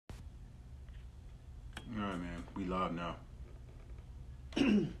We live now.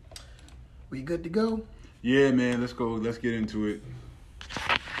 We good to go? Yeah, man. Let's go. Let's get into it.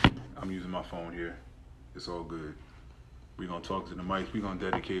 I'm using my phone here. It's all good. We're gonna talk to the mics. We're gonna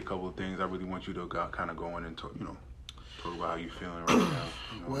dedicate a couple of things. I really want you to kind of go in and talk. Talk about how you feeling right now.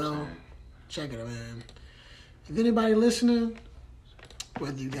 You know well, check it out, man. If anybody listening,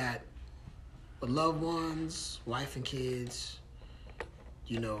 whether you got loved ones, wife and kids,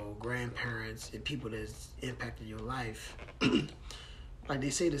 grandparents, and people that's impacted your life, like they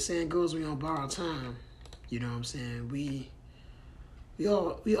say, the saying goes, we on borrowed time. You know what I'm saying? We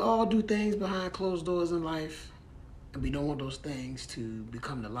all do things behind closed doors in life, and we don't want those things to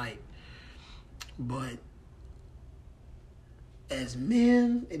become the light. But as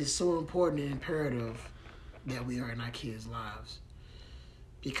men, it is so important and imperative that we are in our kids' lives.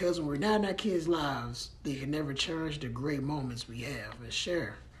 Because when we're not in our kids' lives, they can never cherish the great moments we have and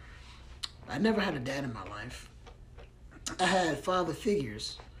share. I never had a dad in my life. I had father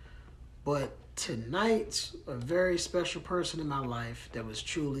figures. But tonight, a very special person in my life that was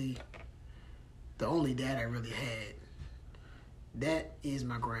truly the only dad I really had, that is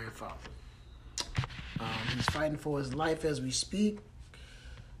my grandfather. He's fighting for his life as we speak.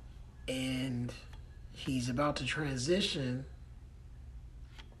 And he's about to transition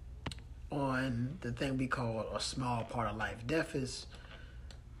on the thing we call a small part of life. Death is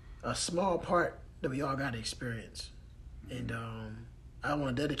a small part that we all got to experience. And I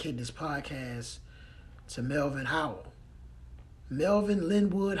want to dedicate this podcast to Melvin Howell. Melvin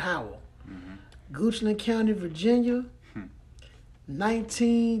Linwood Howell. Mm-hmm. Goochland County, Virginia,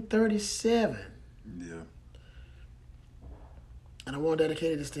 1937. Yeah. And I want to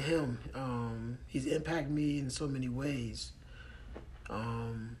dedicate this to him. He's impacted me in so many ways.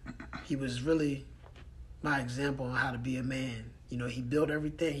 He was really my example on how to be a man. He built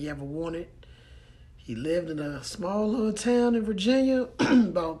everything he ever wanted. He lived in a small little town in Virginia,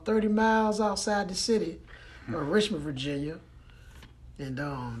 about 30 miles outside the city of Richmond, Virginia. And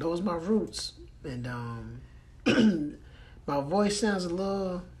those are my roots. And my voice sounds a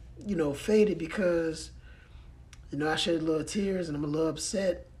little, faded because, I shed a little tears and I'm a little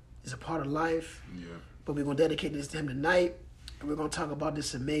upset. It's a part of life. Yeah. But we're going to dedicate this to him tonight. And we're going to talk about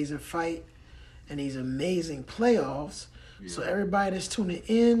this amazing fight and these amazing playoffs. Yeah. So everybody that's tuning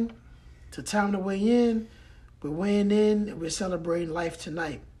in to Time to Weigh In, we're weighing in and we're celebrating life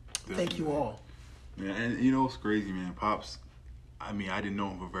tonight. Definitely. Thank you all. Yeah, and it's crazy, man. Pops, I didn't know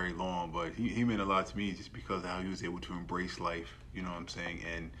him for very long, but he meant a lot to me just because of how he was able to embrace life, you know what I'm saying,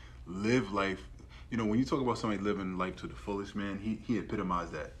 and live life. When you talk about somebody living life to the fullest, man, he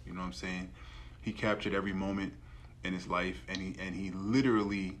epitomized that, you know what I'm saying? He captured every moment in his life, and he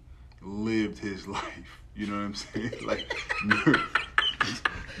literally lived his life, you know what I'm saying? Like,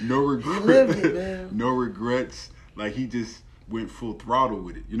 no regrets. Lived it, man. No regrets. Like, he just went full throttle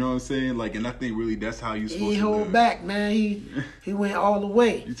with it. You know what I'm saying? Like, and I think really that's how you supposed to live. He hold back, man. He went all the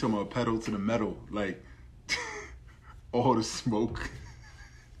way. You talking about pedal to the metal, like all the smoke.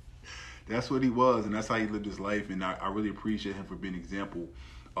 That's what he was, and that's how he lived his life. And I really appreciate him for being an example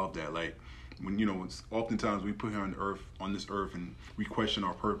of that. Like, when oftentimes we put here on this earth, and we question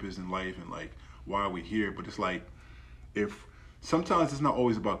our purpose in life and like why are we here. But it's like, if sometimes it's not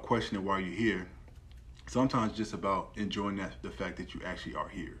always about questioning why you're here. Sometimes it's just about enjoying the fact that you actually are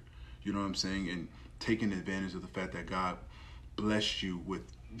here. You know what I'm saying? And taking advantage of the fact that God blessed you with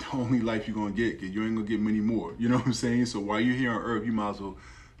the only life you're going to get, because you ain't going to get many more. You know what I'm saying? So while you're here on earth, you might as well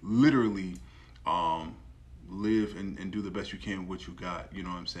literally live and do the best you can with what you got. You know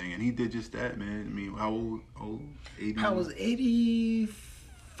what I'm saying? And he did just that, man. How old? 80? I was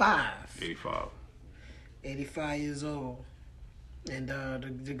 85. 85. 85 years old. And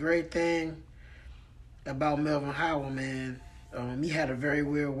the great thing about Melvin Howell, man, he had a very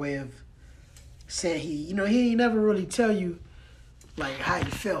weird way of saying he ain't never really tell you like how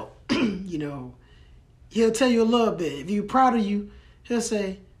he felt. He'll tell you a little bit. If you're proud of you, he'll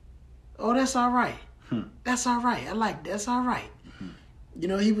say, "Oh, that's all right. That's all right. I like that's all right."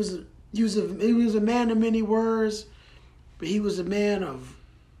 He was a man of many words, but he was a man of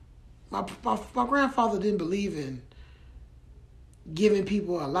my grandfather didn't believe in giving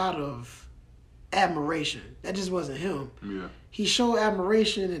people a lot of admiration. That just wasn't him. Yeah. He showed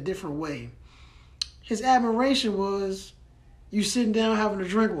admiration in a different way. His admiration was you sitting down having a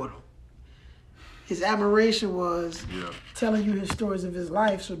drink with him. His admiration was telling you his stories of his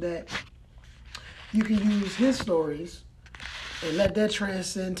life so that you can use his stories and let that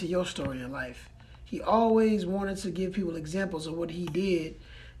transcend to your story in life. He always wanted to give people examples of what he did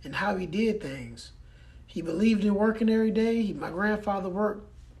and how he did things. He believed in working every day. My grandfather worked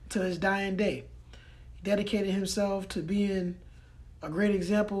till his dying day. dedicated himself to being a great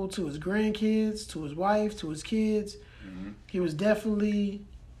example to his grandkids, to his wife, to his kids. Mm-hmm. He was definitely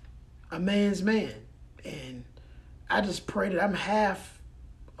a man's man. And I just pray that I'm half,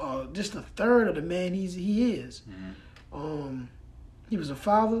 just a third of the man he is. Mm-hmm. He was a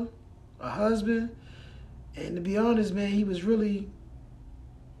father, a husband, and to be honest, man, he was really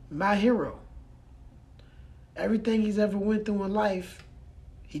my hero. Everything he's ever went through in life,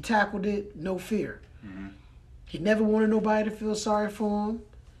 he tackled it, no fear. Mm-hmm. He never wanted nobody to feel sorry for him.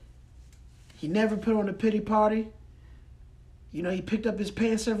 He never put on a pity party. You know, he picked up his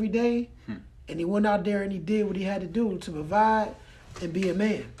pants every day, and he went out there and he did what he had to do to provide and be a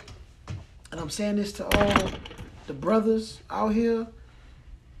man. And I'm saying this to all the brothers out here,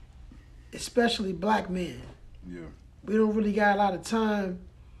 especially black men. Yeah. We don't really got a lot of time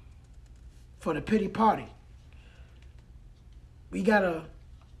for the pity party. We gotta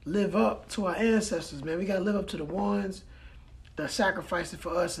live up to our ancestors, man. We gotta live up to the ones that sacrificed it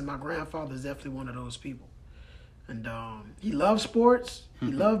for us, and my grandfather's definitely one of those people. And he loved sports. He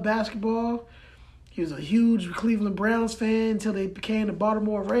loved basketball. He was a huge Cleveland Browns fan until they became the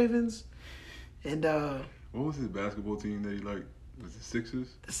Baltimore Ravens. And what was his basketball team that he liked? Was it Sixers?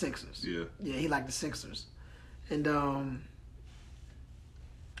 The Sixers. Yeah. Yeah, he liked the Sixers. And I'm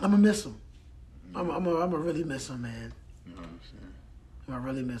gonna miss him. I'm gonna really miss him, man. You understand? I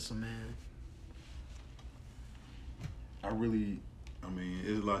really miss him, man. I mean,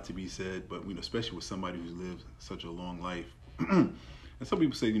 there's a lot to be said, but especially with somebody who's lived such a long life. And some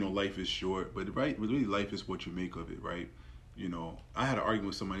people say, life is short, but really life is what you make of it, right? I had an argument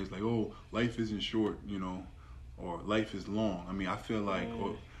with somebody who's like, oh, life isn't short, or life is long. I mean, I feel like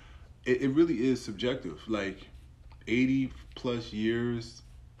it really is subjective. Like 80 plus years,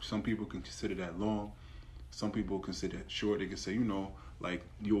 some people can consider that long. Some people consider it short. They can say, like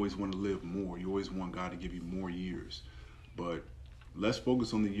you always want to live more. You always want God to give you more years. But let's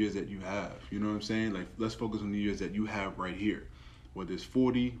focus on the years that you have. You know what I'm saying? Like, let's focus on the years that you have right here. Whether it's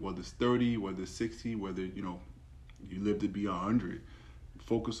 40, whether it's 30, whether it's 60, whether, you live to be 100.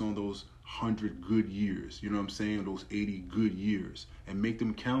 Focus on those 100 good years. You know what I'm saying? Those 80 good years. And make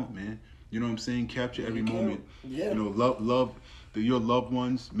them count, man. You know what I'm saying? Capture every moment. Yeah. Love your loved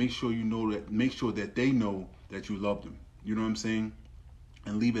ones. Make sure that they know that you love them. You know what I'm saying?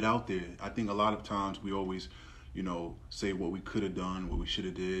 And leave it out there. I think a lot of times we always, say what we could have done, what we should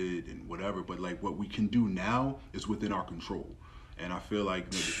have did, and whatever. But like what we can do now is within our control. And I feel like,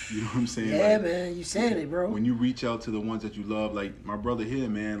 you know what I'm saying? Yeah, like, man, you said it, bro. When you reach out to the ones that you love, like my brother here,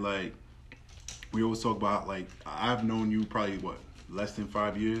 man, like we always talk about, like I've known you probably less than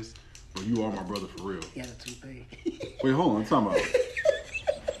 5 years, but you are my brother for real. He got a toupee. Wait, hold on, I'm talking about.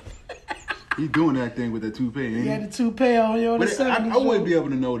 He doing that thing with that toupee, ain't he? He had the toupee on you. But I wouldn't be able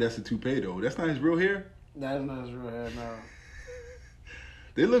to know that's a toupee though. That's not his real hair. That's not his real hair, no.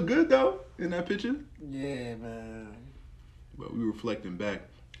 They look good though in that picture. Yeah, man. But we reflecting back,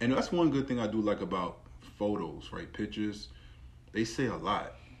 and that's one good thing I do like about photos, right? Pictures, they say a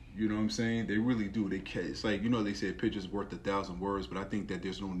lot. You know what I'm saying? They really do. It's like, they say a picture's worth 1,000 words, but I think that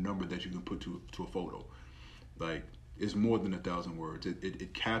there's no number that you can put to a photo. Like, it's more than 1,000 words.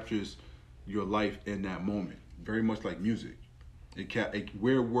 It captures your life in that moment, very much like music.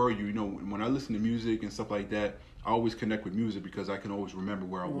 Where were you? When I listen to music and stuff like that, I always connect with music because I can always remember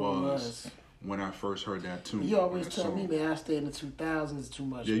where I was when I first heard that tune. You always tell me, man, I stay in the 2000s too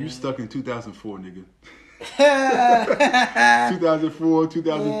much. Yeah, man. You stuck in 2004, nigga. 2004,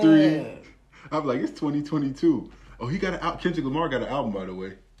 2003. Yeah. I'm like, it's 2022. Oh, Kendrick Lamar got an album, by the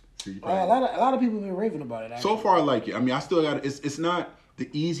way. So a lot of people have been raving about it. Actually. So far, I like it. I mean, I still got it. It's not the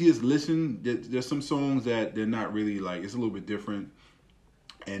easiest listen. There's some songs that they're not really like. It's a little bit different,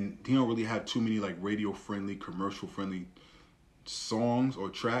 and he don't really have too many like radio friendly, commercial friendly songs or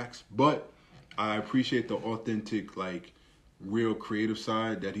tracks. But I appreciate the authentic, like real creative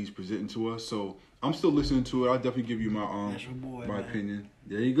side that he's presenting to us. So I'm still listening to it. I'll definitely give you my opinion.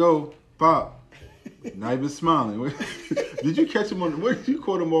 There you go, Pop. Not even smiling. Did you catch him where did you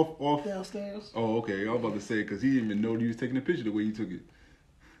caught him off? Downstairs. Oh, okay. I was about to say, because he didn't even know he was taking a picture the way he took it.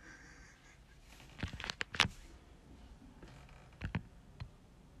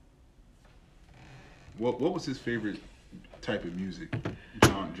 What was his favorite type of music?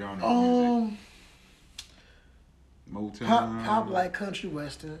 Genre of music? Motown? Pop like country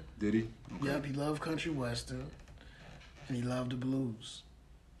western. Did he? Okay. Yep, he loved country western. And he loved the blues.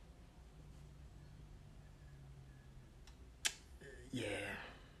 Yeah.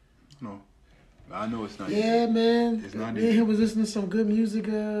 No. I know it's not easy. Man. It's not easy. He was listening to some good music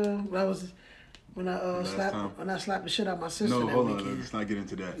when I was when I slapped the shit out my sister No, that hold on. weekend. Let's not get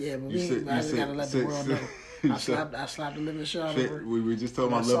into that. Yeah, but I just gotta let the world know. I slapped the living shit out of her. We were just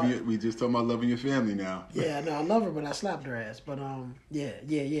talking about loving you. We just talking about loving your family now. Yeah, no, I love her, but I slapped her ass. But yeah.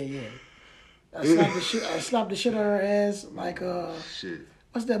 I slapped the shit out of her ass like Shit.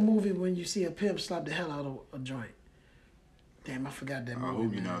 What's that movie when you see a pimp slap the hell out of a joint? Damn, I forgot that movie. I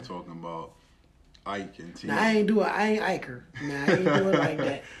hope you're not talking about Ike and Tina. Nah, I ain't Iker. Nah, I ain't do it like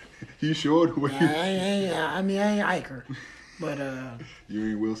that. You sure? Nah, I ain't Iker. But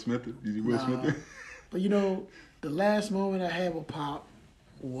you ain't Will Smith? You Will Smith? But you know, the last moment I had with Pop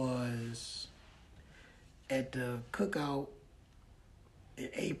was at the cookout in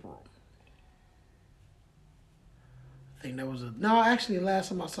April. I think that was actually the last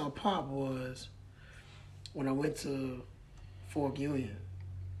time I saw Pop was when I went to Fork Union.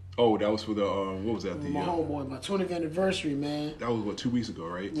 Oh, that was for the what was that? My homeboy, my 20th anniversary, man. That was 2 weeks ago,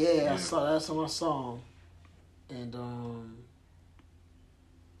 right? Yeah, I saw that's when I saw him. And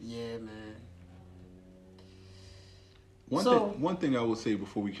yeah, man. One thing I would say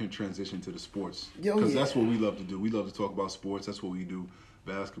before we can transition to the sports, because that's what we love to do. We love to talk about sports. That's what we do: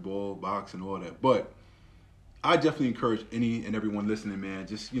 basketball, boxing, all that. But I definitely encourage any and everyone listening, man.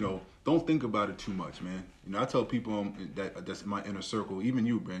 Just don't think about it too much, man. I tell people that's in my inner circle, even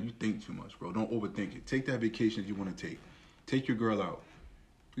you, man. You think too much, bro. Don't overthink it. Take that vacation that you want to take. Take your girl out.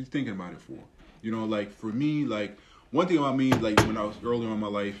 What are you thinking about it for? Like for me, like one thing about me, like when I was earlier in my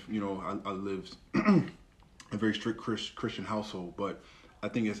life, I lived a very strict Christian household, but I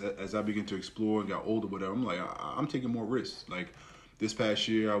think as I begin to explore and got older, whatever, I'm like I'm taking more risks. Like this past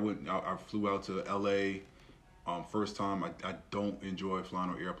year, I flew out to LA. First time, I don't enjoy flying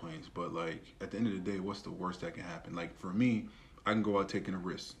on airplanes, but like at the end of the day, what's the worst that can happen? Like for me, I can go out taking a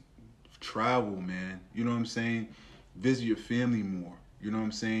risk. Travel, man. You know what I'm saying? Visit your family more. You know what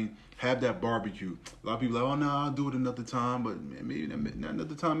I'm saying? Have that barbecue. A lot of people are like, oh no, I'll do it another time, but maybe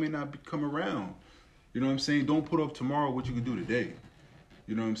another time may not come around. You know what I'm saying? Don't put off tomorrow what you can do today.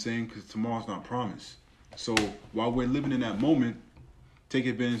 You know what I'm saying? Because tomorrow's not promised. So while we're living in that moment, take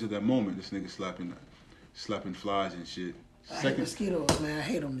advantage of that moment. This nigga slapping flies and shit. I hate mosquitoes, man. I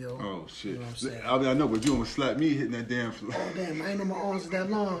hate them, yo. Oh shit. You know what I'm saying? I know, but you almost slapped me hitting that damn fly. Oh damn, I ain't know my arms that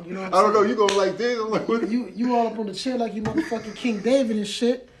long. You know what I'm saying? I don't know. You going like this? I'm like, what? You all up on the chair like you motherfucking King David and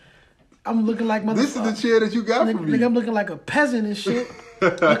shit. I'm looking like motherfucker. This is the chair that you got for me. Nigga, I'm looking like a peasant and shit.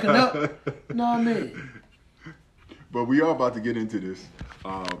 Looking up. You know what I mean? But we are about to get into this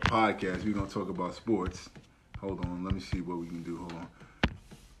podcast. We're gonna talk about sports. Hold on, let me see what we can do. Hold on.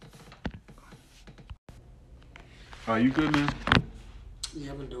 Are you good, man?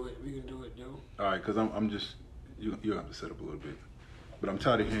 Yeah, we can do it, yo. All right, because I'm just you have to set up a little bit. But I'm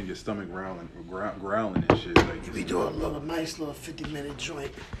tired of hearing your stomach growling and shit. Like we do a nice little 50-minute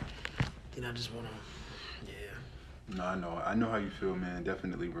joint. Then I just wanna, yeah. No, I know how you feel, man.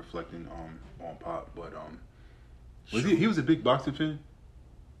 Definitely reflecting on Pop, but he was a big boxing fan?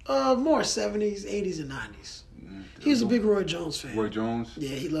 More 70s, 80s, and 90s. He was a big Roy Jones fan. Roy Jones?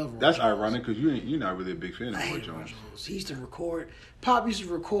 Yeah, he loved Roy That's Jones. ironic because you're not really a big fan of Roy Jones. He used to record. Pop used to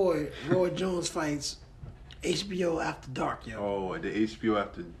record Roy Jones fights, HBO After Dark, yo. Oh, the HBO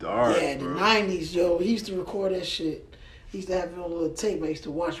After Dark. Yeah, the 90s, yo. He used to record that shit. He used to have it on a little tape. I used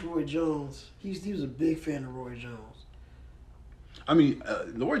to watch Roy Jones. He was a big fan of Roy Jones. I mean,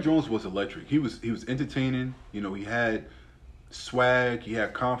 Roy Jones was electric. He was entertaining. He had swag. He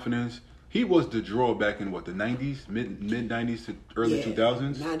had confidence. He was the draw back in the 90s, mid 90s to early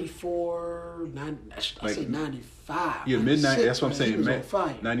 2000s. 94, I say 95. Yeah, mid 90s. That's what I'm saying. He was on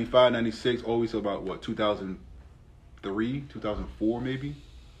fire. 95, 96, always about 2003, 2004 maybe.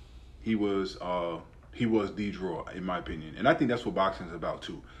 He was the draw in my opinion, and I think that's what boxing is about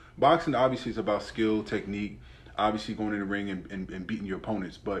too. Boxing obviously is about skill, technique, obviously going in the ring and beating your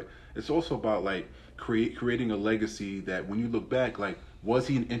opponents, but it's also about like creating a legacy that when you look back, like, was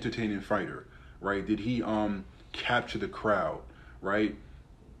he an entertaining fighter, right? Did he capture the crowd, right?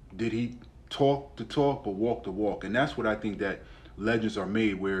 Did he talk the talk but walk the walk? And that's what I think that legends are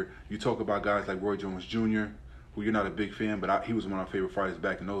made, where you talk about guys like Roy Jones Jr., who you're not a big fan, but he was one of my favorite fighters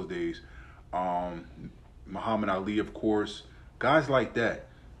back in those days. Muhammad Ali, of course. Guys like that.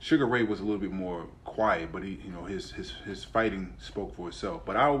 Sugar Ray was a little bit more quiet, but his fighting spoke for itself.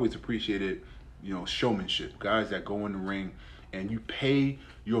 But I always appreciated, showmanship. Guys that go in the ring and you pay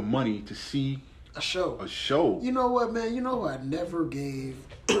your money to see a show. A show. You know what, man? You know who I never gave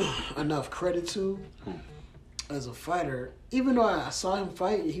enough credit to? Who? As a fighter. Even though I saw him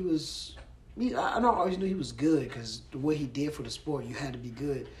fight, I don't always knew he was good because the way he did for the sport, you had to be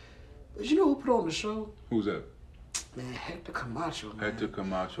good. But you know who put on the show? Who's that? Man, Hector Camacho, man. Hector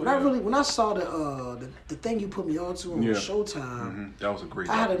Camacho. When I saw the thing you put me onto on Showtime, that was a great.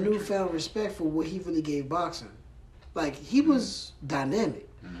 I had a newfound respect for what he really gave boxing. Like he was dynamic.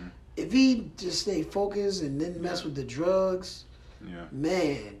 Mm-hmm. If he just stayed focused and didn't mess with the drugs,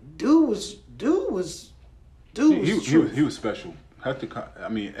 man, dude was he was special. Hector, I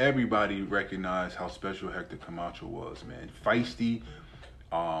mean, everybody recognized how special Hector Camacho was, man. Feisty.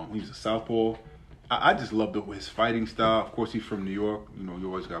 He was a southpaw. I just loved his fighting style. Of course, he's from New York. You know, you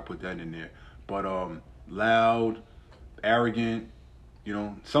always got to put that in there. But loud, arrogant. You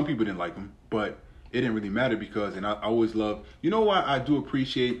know, some people didn't like him, but it didn't really matter because, and I always love. You know what I do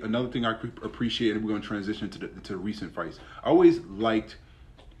appreciate? Another thing I appreciate, and we're going to transition to the recent fights. I always liked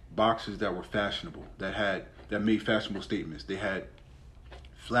boxers that were fashionable, that made fashionable statements. They had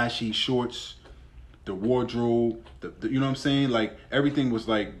flashy shorts, the wardrobe, the you know what I'm saying? Like everything was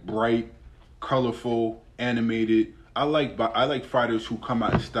like bright, colorful, animated. I like fighters who come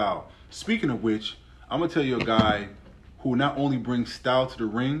out of style. Speaking of which, I'm gonna tell you a guy who not only brings style to the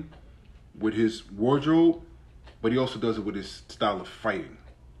ring with his wardrobe, but he also does it with his style of fighting,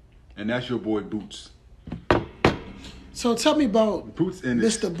 and that's your boy Boots. So tell me about Boots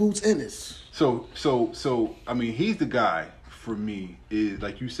Ennis. Mr. Boots Ennis. So I mean, he's the guy for me. Is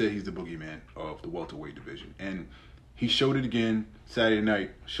like you said, he's the boogeyman of the welterweight division, and he showed it again Saturday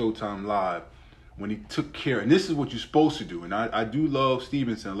night, Showtime Live, when he took care. And this is what you're supposed to do. And I do love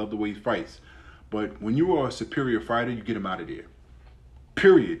Stevenson. I love the way he fights. But when you are a superior fighter, you get him out of there.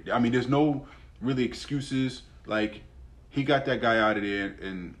 Period. I mean, there's no really excuses. Like, he got that guy out of there.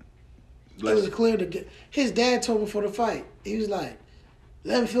 And it was clear to get. His dad told him before the fight. He was like,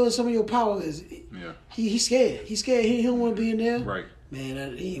 let him feel some of your power. He's scared. He's scared. He don't want to be in there. Right.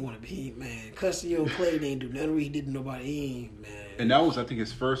 Man, he ain't want to be, man. Custody play, they ain't do nothing he did to nobody. He ain't, man. And that was, I think,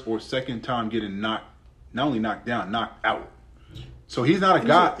 his first or second time getting not only knocked down, knocked out. So he's not a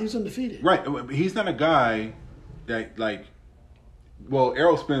guy. He was undefeated. Right. He's not a guy that, like, well,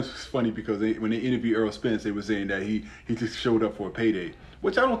 Errol Spence was funny because when they interviewed Errol Spence, they were saying that he just showed up for a payday,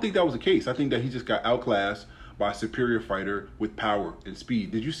 which I don't think that was the case. I think that he just got outclassed by a superior fighter with power and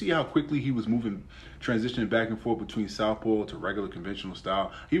speed. Did you see how quickly he was transitioning back and forth between southpaw to regular conventional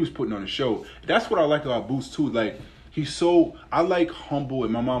style? He was putting on a show. That's what I like about Boots too. Like, I like humble.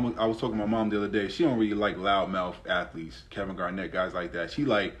 And I was talking to my mom the other day. She don't really like loudmouth athletes, Kevin Garnett, guys like that. She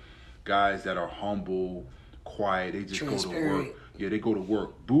like guys that are humble, quiet. They just go to work. Yeah, they go to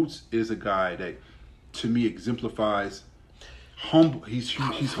work. Boots is a guy that, to me, exemplifies humble. He's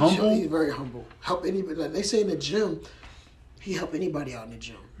humble. He's very humble. Help anybody. Like they say in the gym, he help anybody out in the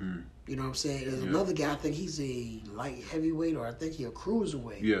gym. You know what I'm saying? There's another guy. I think he's a light heavyweight, or I think he's a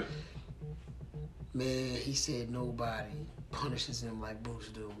cruiserweight. Yeah. Man, he said nobody punishes him like Boots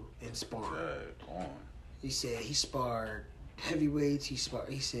do in sparring. He said he sparred heavyweights. He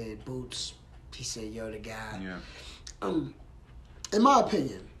said Boots. He said you're the guy. Yeah. In my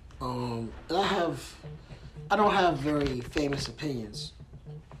opinion, I don't have very famous opinions,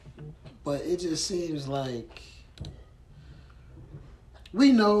 but it just seems like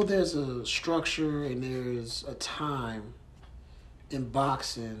we know there's a structure and there's a time in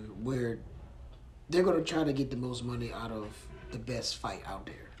boxing where they're going to try to get the most money out of the best fight out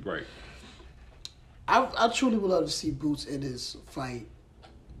there. Right. I truly would love to see Boots in his fight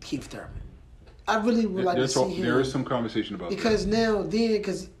Keith Thurman. I really would like to see him. There is some conversation about because that.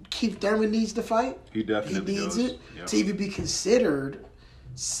 Because Keith Thurman needs to fight. He definitely needs does. it to even be considered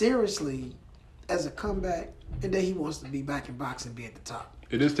seriously as a comeback, and then he wants to be back in boxing and be at the top.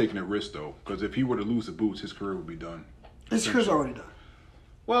 It is taking a risk though, because if he were to lose the Boots, his career would be done. His career's already done.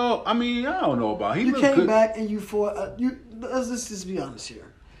 Well, I mean, I don't know about. You came back and you fought. Let's just be honest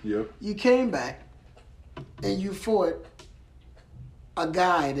here. Yep. You came back and you fought a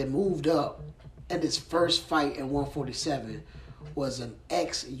guy that moved up, and his first fight in 147 was an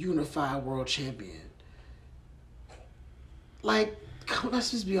ex-unified world champion. Like,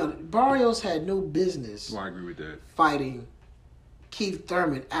 let's just be honest. Barrios had no business. Well, I agree with that. Fighting Keith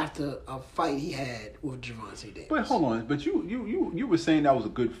Thurman after a fight he had with Gervonta Davis. But hold on, but you were saying that was a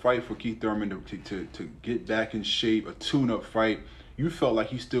good fight for Keith Thurman to get back in shape, a tune-up fight. You felt like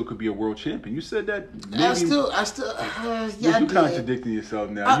he still could be a world champion. You said that. You're contradicting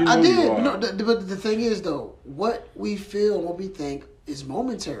yourself now. I did. No, but the thing is, though, what we feel, what we think is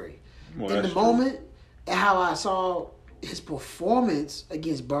momentary. Well, in the moment, and how I saw his performance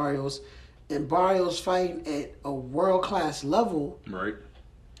against Barrios, and Barrios fighting at a world-class level, right,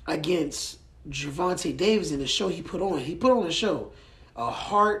 against Gervonta Davis in the show he put on. He put on a show, a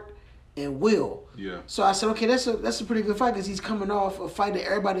heart and will. Yeah. So I said, okay, that's a pretty good fight because he's coming off a fight that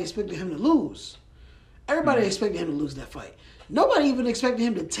everybody expected him to lose. Everybody expected him to lose that fight. Nobody even expected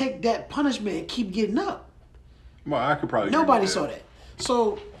him to take that punishment and keep getting up. Well, I could probably. Nobody saw that.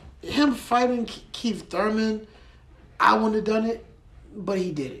 So him fighting Keith Thurman, I wouldn't have done it, but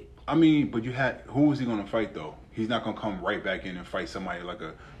he did it. I mean, but who was he going to fight though? He's not going to come right back in and fight somebody like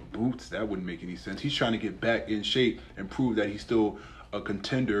a Boots. That wouldn't make any sense. He's trying to get back in shape and prove that he's still a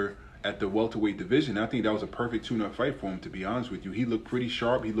contender at the welterweight division. I think that was a perfect tune-up fight for him, to be honest with you. He looked pretty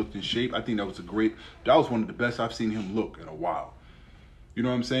sharp. He looked in shape. I think that was one of the best I've seen him look in a while. You know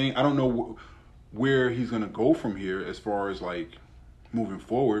what I'm saying? I don't know where he's going to go from here as far as like moving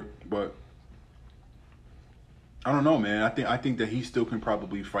forward, but I don't know, man. I think that he still can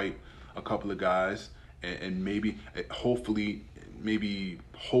probably fight a couple of guys and maybe, hopefully, maybe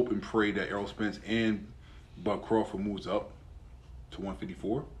hope and pray that Errol Spence and Bud Crawford moves up to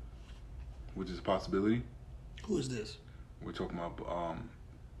 154, which is a possibility. Who is this? We're talking about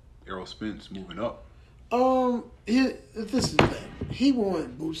Errol Spence moving up. This is the thing. He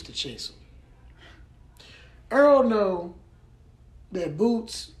want Boots to chase him. Earl know that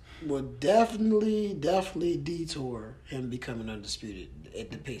Boots will definitely detour him becoming undisputed at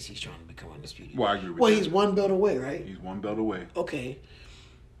the pace he's trying to become undisputed. Well, I agree with that. Well, he's one belt away, right? He's one belt away. Okay.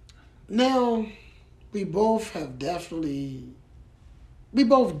 Now, we both definitely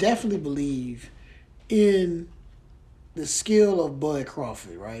believe in the skill of Bud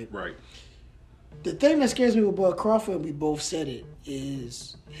Crawford, right? Right. The thing that scares me with Bud Crawford, and we both said it,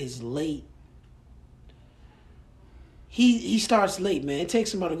 is his late. He starts late, man. It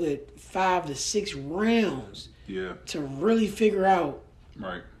takes him about a good 5 to 6 rounds to really figure out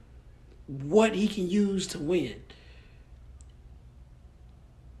what he can use to win.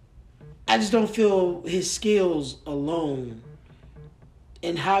 I just don't feel his skills alone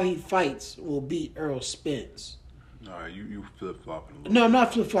and how he fights will beat Errol Spence. All right, you flip-flopping a little. No, I'm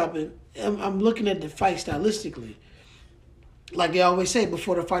not flip-flopping. I'm looking at the fight stylistically. Like they always say,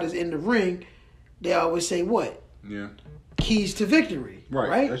 before the fight is in the ring, they always say what? Yeah. Keys to victory.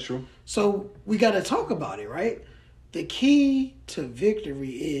 Right? That's true. So we got to talk about it, right? The key to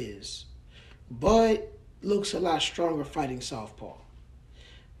victory is Bud looks a lot stronger fighting southpaw.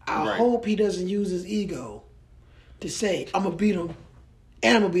 I hope he doesn't use his ego to say, I'm going to beat him,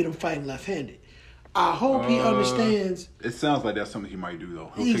 and I'm going to beat him fighting left-handed. I hope he understands. It sounds like that's something he might do,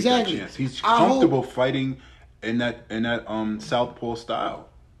 though. He'll exactly. take that chance. He's comfortable fighting in that southpaw style.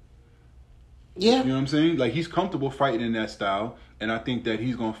 Yeah. You know what I'm saying? Like, he's comfortable fighting in that style, and I think that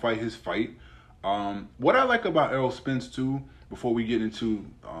he's going to fight his fight. What I like about Errol Spence, too, before we get into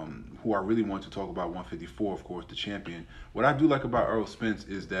who I really want to talk about, 154, of course, the champion. What I do like about Errol Spence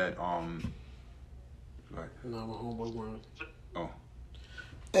is that... No, my homeboy won. Oh.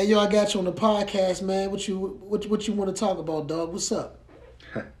 Hey, yo, I got you on the podcast, man. What you want to talk about, dog? What's up?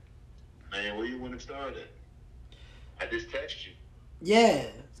 Man, where you want to start at? I just texted you. Yeah.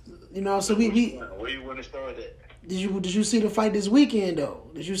 You know, so we where you want to start at? Did you see the fight this weekend though?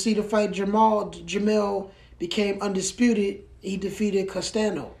 Did you see the fight Jamel became undisputed? He defeated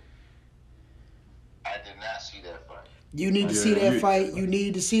Castano. I did not see that fight. You need to see that fight. You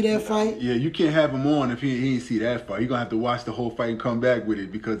need to see that fight. Yeah, you can't have him on if he ain't see that fight. You're going to have to watch the whole fight and come back with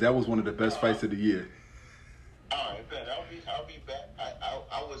it because that was one of the best fights of the year. All right, bet. I'll be back.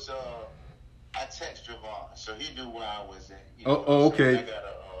 I text Javon, so he knew where I was at. You know, okay.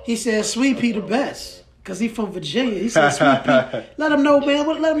 He said Sweet Pea the best because he from Virginia. He said Sweet Pea. Let him know, man.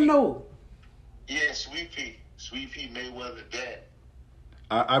 Let him know. Yeah, Sweet Pea Mayweather dad.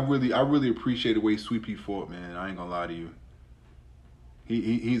 I really appreciate the way Sweet Pea fought, man. I ain't gonna lie to you.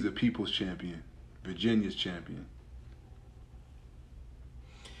 He's a people's champion, Virginia's champion.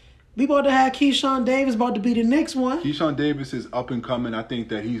 We about to have Keyshawn Davis about to be the next one. Keyshawn Davis is up and coming. I think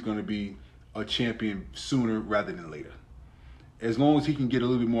that he's gonna be a champion sooner rather than later. As long as he can get a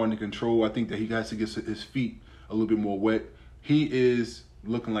little bit more under control, I think that he has to get his feet a little bit more wet. He is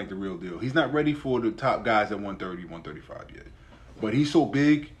looking like the real deal. He's not ready for the top guys at 130, 135 yet. But he's so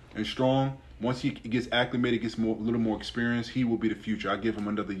big and strong. Once he gets acclimated, gets a little more experience, he will be the future. I give him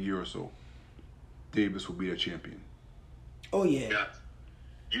another year or so. Davis will be a champion. Oh yeah.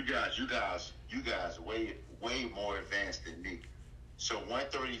 You guys, way more advanced than me. So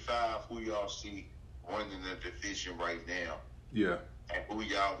 135, who y'all see running the division right now? Yeah. And who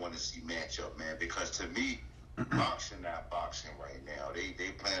y'all want to see match up, man? Because to me, boxing not boxing right now. They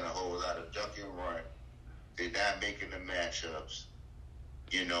playing a whole lot of duck and run. They're not making the matchups.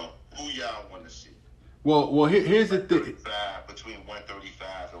 You know, who y'all want to see? Well, here's the thing. Between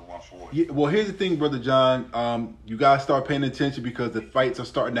 135 and 140. Yeah, well, here's the thing, Brother John. You guys start paying attention because the fights are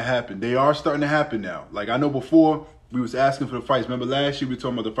starting to happen. They are starting to happen now. Like, I know before we was asking for the fights. Remember last year we were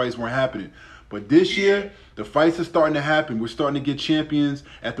talking about the fights weren't happening. But this year, the fights are starting to happen. We're starting to get champions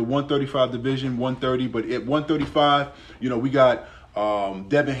at the 135 division, 130. But at 135, we got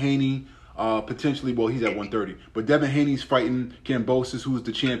Devin Haney. Potentially, well, he's at 130. But Devin Haney's fighting Kambosos, who's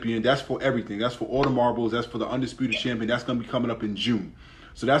the champion. That's for everything. That's for all the marbles. That's for the undisputed champion. That's going to be coming up in June.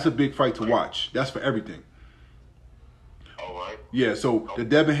 So that's a big fight to watch. That's for everything. All right. Yeah, so the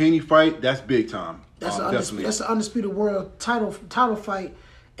Devin Haney fight, that's big time. That's definitely. That's an undisputed world title fight.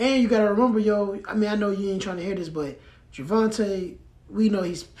 And you got to remember, I know you ain't trying to hear this, but Gervonta, we know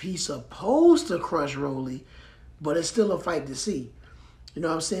he's supposed to crush Rolly, but it's still a fight to see. You know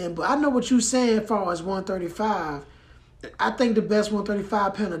what I'm saying? But I know what you're saying as far as 135. I think the best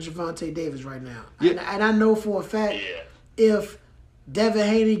 135 pounder is Gervonta Davis right now. Yeah. And I know for a fact if Devin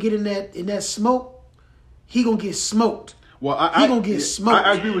Haney get in that smoke, he going to get smoked. Well, he going to get smoked.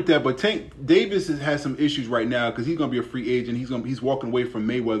 I agree with that, but Tank Davis has some issues right now because he's going to be a free agent. He's walking away from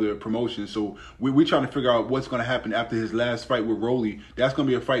Mayweather promotion. So we're trying to figure out what's going to happen after his last fight with Rolly. That's going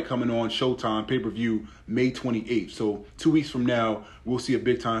to be a fight coming on Showtime, pay-per-view, May 28th. So 2 weeks from now, we'll see a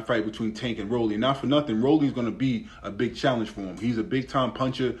big-time fight between Tank and Rolly. And not for nothing, Rolly's going to be a big challenge for him. He's a big-time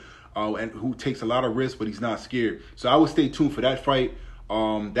puncher and who takes a lot of risks, but he's not scared. So I would stay tuned for that fight.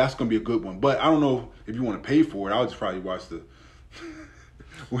 That's going to be a good one. But I don't know if you want to pay for it. I'll just probably watch the...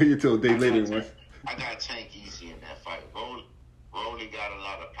 wait until a day later. I got Tank easy in that fight. Rolly got a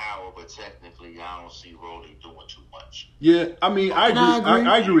lot of power, but technically I don't see Rolly doing too much. Yeah, I mean, I agree.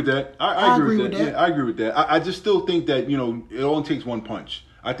 I agree with that. I agree with that. Yeah, I agree with that. I just still think that, it only takes one punch.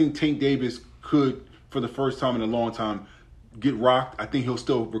 I think Tank Davis could, for the first time in a long time, get rocked. I think he'll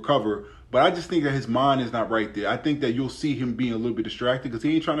still recover. But I just think that his mind is not right there. I think that you'll see him being a little bit distracted because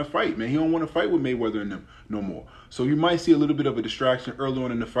he ain't trying to fight, man. He don't want to fight with Mayweather and them no more. So you might see a little bit of a distraction early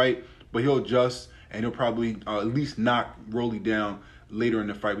on in the fight, but he'll adjust and he'll probably at least knock Rolly down later in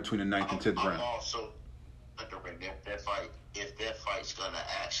the fight between the 9th and 10th round. I'm also wondering if that fight's going to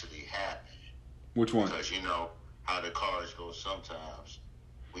actually happen. Which one? Because you know how the cards go sometimes.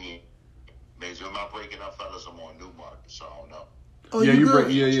 Am I breaking up, fellas? I'm on Newmarket, so I don't know. Oh, yeah, you good?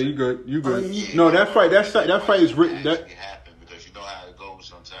 You good? You good? No, that fight is written. That happen because you know how it goes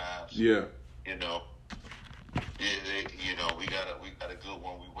sometimes. Yeah. We got a good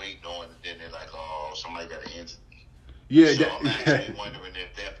one we waiting on, and then they're like, oh, somebody got an injury. Yeah. So I'm actually wondering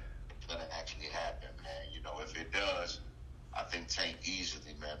if that's gonna actually happen, man. If it does, I think Tank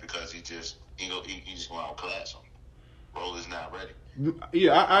easily, man, because he just gonna outclass him. Roller's not ready.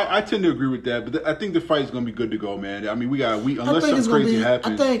 Yeah, I tend to agree with that, but I think the fight is going to be good to go, man. I mean, unless something crazy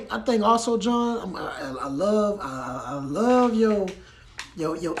happens. I think also, John, I love your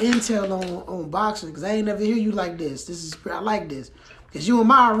intel on boxing because I ain't never hear you like this. I like this because you in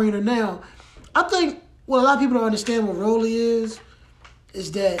my arena now. I think what a lot of people don't understand what Rolly is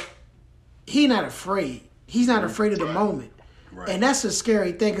that he not afraid. He's not afraid of the moment. Right. And that's a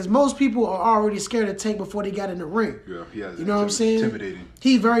scary thing because most people are already scared of Tank before they got in the ring. Yeah, you know what I'm saying? Intimidating.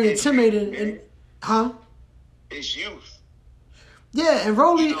 He's very intimidating. It's youth. Yeah, and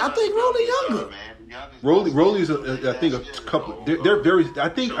Rolly, I think Rolly younger. Rolly's, I think, a couple. They're very. I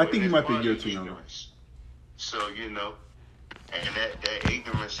think he might be a year or two younger. So and that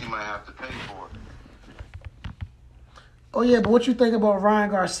ignorance he might have to pay for. Oh yeah, but what you think about Ryan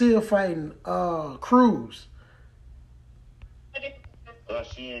Garcia fighting Cruz?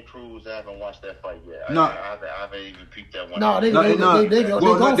 Garcia and Cruz, I haven't watched that fight yet. No, I haven't even peeped that one. No, they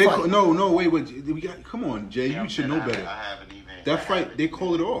go. No, wait. We got. Come on, Jay. You should know better. I haven't even. That fight, they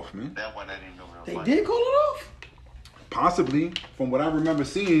call it off, man. That one I didn't know. They did call it off. Possibly, from what I remember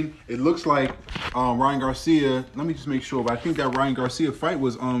seeing, it looks like Ryan Garcia. Let me just make sure, but I think that Ryan Garcia fight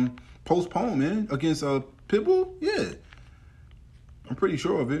was postponed, man, against Pitbull. Yeah, I'm pretty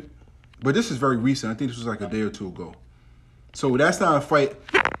sure of it. But this is very recent. I think this was like a day or two ago. So that's not a fight.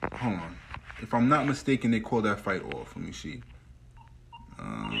 Hold on. If I'm not mistaken, they called that fight off. Let me see.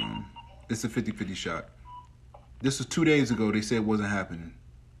 It's a 50-50 shot. This was 2 days ago. They said it wasn't happening.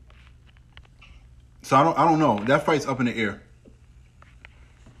 So I don't know. That fight's up in the air.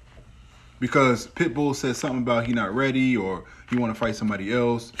 Because Pitbull said something about he not ready or he want to fight somebody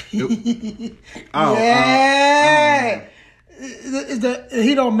else. He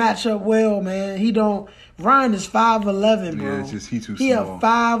don't match up well, man. He don't. Ryan is 5'11", bro. Yeah, it's just he too small. He a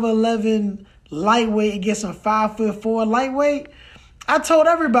 5'11" lightweight against a 5'4" lightweight. I told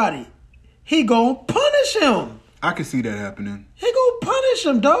everybody, he gonna punish him. I can see that happening. He gonna punish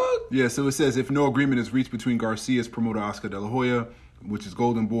him, dog. Yeah, so it says if no agreement is reached between Garcia's promoter Oscar De La Hoya, which is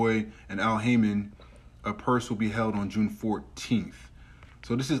Golden Boy, and Al Heyman, a purse will be held on June 14th.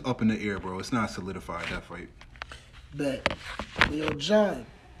 So this is up in the air, bro. It's not solidified, that fight. But, yo, John,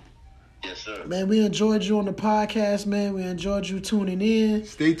 Yes, sir. Man, we enjoyed you on the podcast, man. We enjoyed you tuning in.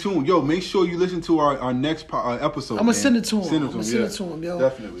 Stay tuned. Yo, make sure you listen to our next episode. I'm going to send it to him. Send it to him, yo.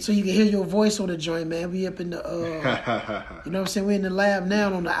 Definitely. So you can hear your voice on the joint, man. We up in the, you know what I'm saying? We in the lab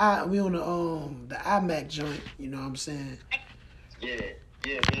now on we on the iMac joint. You know what I'm saying? Yeah.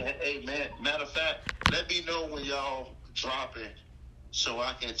 Hey, man, matter of fact, let me know when y'all dropping so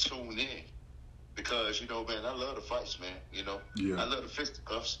I can tune in. Because, you know, man, I love the fights, man. You know? Yeah. I love the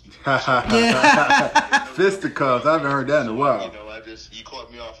fisticuffs. Fisticuffs. I haven't heard that in a while. You know, you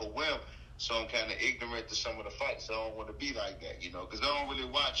caught me off a whim, so I'm kind of ignorant to some of the fights. I don't want to be like that, you know? Because I don't really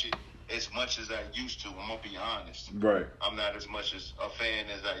watch it as much as I used to. I'm going to be honest. Right. I'm not as much as a fan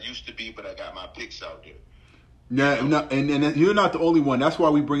as I used to be, but I got my picks out there. Yeah, no, and you're not the only one. That's why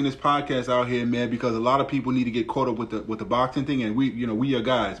we bring this podcast out here, man. Because a lot of people need to get caught up with the boxing thing, and we your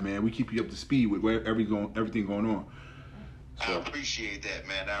guys, man. We keep you up to speed with everything going on. So. I appreciate that,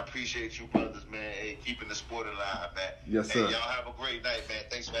 man. I appreciate you, brothers, man. Hey, keeping the sport alive, man. Yes, sir. Hey, y'all have a great night, man.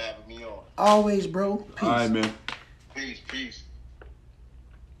 Thanks for having me on. Always, bro. Peace. All right, man. Peace.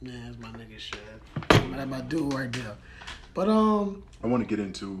 Man, that's my nigga shit. That's my dude right there. But I want to get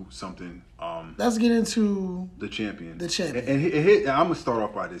into something. Let's get into the champion. And I'm gonna start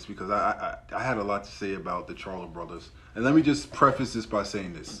off by this because I had a lot to say about the Charlo brothers, and let me just preface this by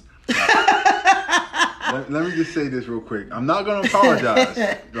saying this. Let me just say this real quick. I'm not gonna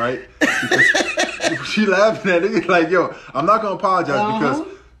apologize, right? Because she laughing at it like, yo, I'm not gonna apologize because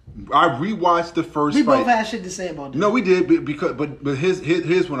I rewatched the first fight. We both had shit to say about that. No, we did, but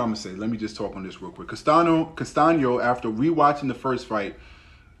here's what I'm gonna say. Let me just talk on this real quick. Castano, after rewatching the first fight,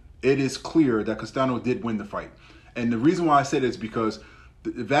 it is clear that Castano did win the fight. And the reason why I said it is because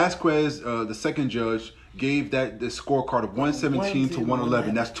Vasquez, the second judge, gave the scorecard of 117 to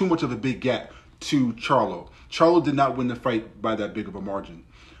 111. That's too much of a big gap to Charlo. Charlo did not win the fight by that big of a margin.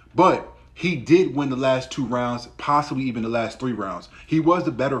 But he did win the last 2 rounds, possibly even the last 3 rounds. He was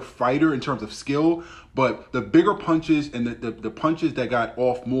the better fighter in terms of skill, but the bigger punches and the punches that got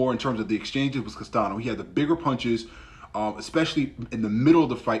off more in terms of the exchanges was Castano. He had the bigger punches, especially in the middle of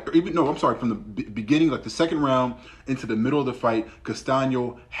the fight. From the beginning, like the second round into the middle of the fight,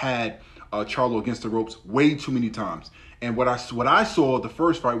 Castano had Charlo against the ropes way too many times. And what I saw the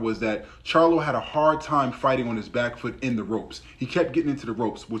first fight was that Charlo had a hard time fighting on his back foot in the ropes. He kept getting into the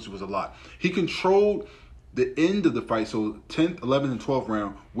ropes, which was a lot. He controlled the end of the fight, so 10th, 11th, and 12th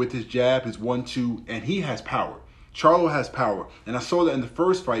round with his jab, his 1-2, and he has power. Charlo has power. And I saw that in the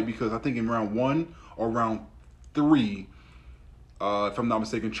first fight because I think in round 1 or round 3, if I'm not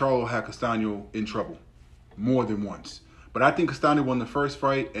mistaken, Charlo had Castano in trouble more than once. But I think Castano won the first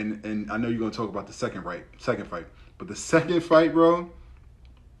fight, and I know you're going to talk about the second fight. But the second fight, bro,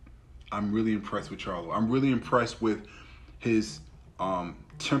 I'm really impressed with Charlo. I'm really impressed with his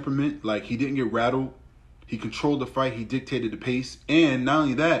temperament. Like, he didn't get rattled. He controlled the fight. He dictated the pace. And not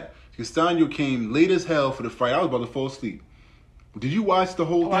only that, Castano came late as hell for the fight. I was about to fall asleep. Did you watch the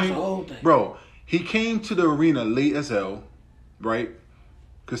whole thing? I watched the whole thing. Bro, he came to the arena late as hell, right?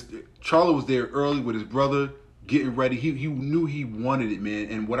 Because Charlo was there early with his brother, getting ready. He knew he wanted it, man.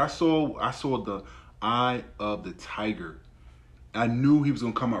 And what I saw the eye of the tiger. I knew he was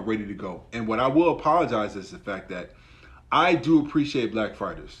going to come out ready to go. And what I will apologize is the fact that I do appreciate black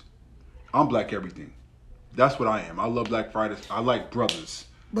fighters. I'm black everything. That's what I am. I love black fighters. I like brothers.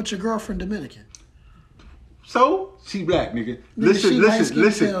 But your girlfriend Dominican. So, she black, nigga. Don't listen to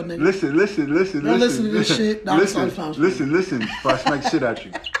this shit. Listen, before I smack shit at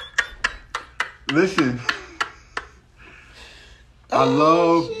you. Listen. I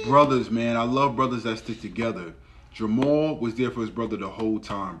love brothers, man. I love brothers that stick together. Jamal was there for his brother the whole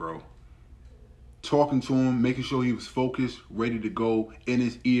time, bro. Talking to him, making sure he was focused, ready to go, in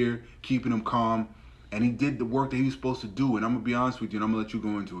his ear, keeping him calm. And he did the work that he was supposed to do. And I'm going to be honest with you, and I'm going to let you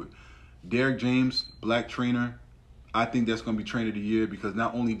go into it. Derek James, black trainer. I think that's going to be trainer of the year because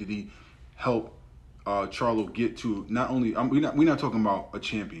not only did he help Charlo get to, we're not talking about a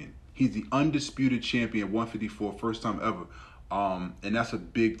champion. He's the undisputed champion at 154, first time ever. And that's a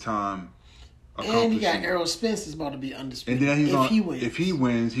big time accomplishment. And he got Errol Spence is about to be undisputed. And then if he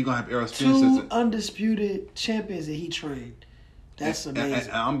wins, he's gonna have Errol Spence. 2 undisputed champions that he trained. That's amazing.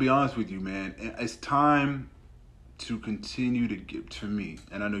 And I'm gonna be honest with you, man. It's time to continue to give to me,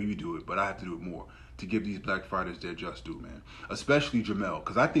 and I know you do it, but I have to do it more to give these black fighters their just due, man. Especially Jamel,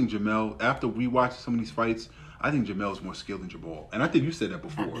 because I think Jamel, after we watch some of these fights, I think Jamel's more skilled than Jamal. And I think you said that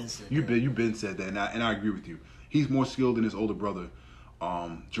before. You've been said that, and I agree with you. He's more skilled than his older brother.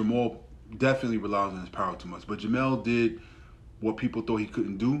 Jamal definitely relies on his power too much. But Jamel did what people thought he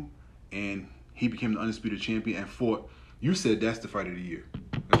couldn't do, and he became the undisputed champion and fought. You said that's the fight of the year.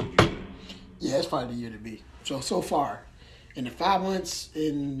 That's what you said. Yeah, it's probably the year to be. So far, in the 5 months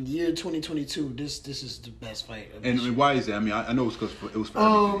in year 2022, this is the best fight. Of this year. And why is that? I mean, I know it's because it was for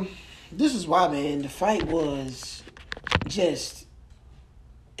everything. This is why, man. The fight was just.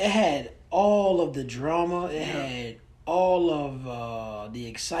 It had all of the drama. It had all of the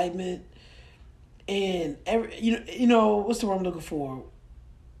excitement, and you know what's the word I'm looking for?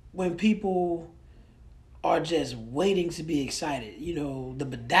 When people are just waiting to be excited. You know, the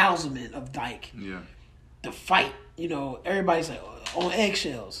bedazzlement of the fight. You know, everybody's like on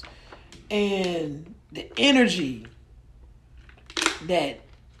eggshells, and the energy that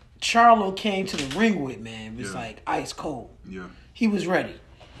Charlo came to the ring with, man, was like ice cold. Yeah, he was ready.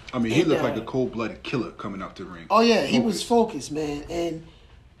 I mean, he looked like a cold-blooded killer coming out the ring. Oh yeah, he was focused, man, and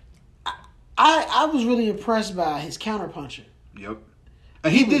I was really impressed by his counterpunching. Yep.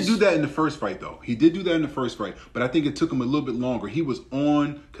 And he did do that in the first fight, though. He did do that in the first fight, but I think it took him a little bit longer. He was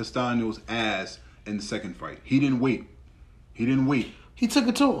on Castaño's ass in the second fight. He didn't wait. He took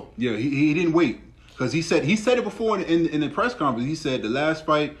it to him. Yeah, he didn't wait because he said it before in the press conference. He said the last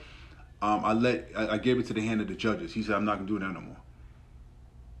fight, I gave it to the hand of the judges. He said I'm not gonna do that no more.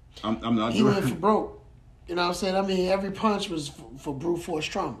 I'm not. He went for broke. You know what I'm saying? I mean, every punch was for brute force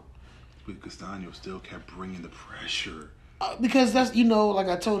trauma. But Castaño still kept bringing the pressure. Because that's, you know, like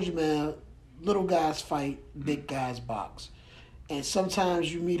I told you, man, little guys fight, big guys box. And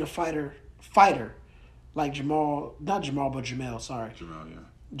sometimes you meet a fighter like Jamel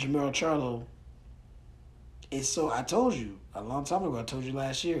Charlo. And so I told you a long time ago, I told you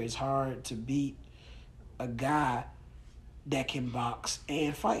last year, it's hard to beat a guy that can box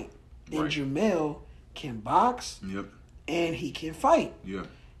and fight. And Jamel can box and he can fight. Yeah.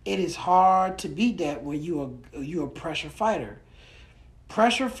 It is hard to beat that when you're a pressure fighter.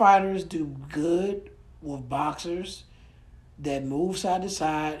 Pressure fighters do good with boxers that move side to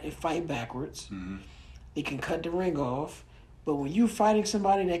side and fight backwards. Mm-hmm. They can cut the ring off. But when you're fighting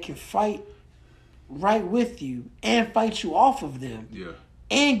somebody that can fight right with you and fight you off of them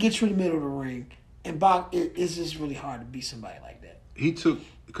and get you in the middle of the ring and box, it's just really hard to beat somebody like that.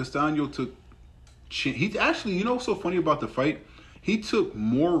 Castaño took, he actually, you know what's so funny about the fight? He took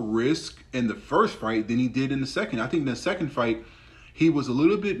more risk in the first fight than he did in the second. I think in the second fight, he was a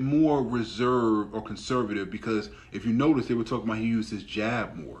little bit more reserved or conservative because if you notice, they were talking about he used his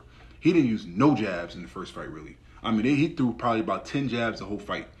jab more. He didn't use no jabs in the first fight, really. I mean, he threw probably about 10 jabs the whole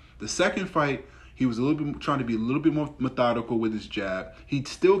fight. The second fight, he was trying to be a little bit more methodical with his jab. He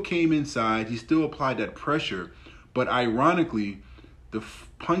still came inside. He still applied that pressure. But ironically, the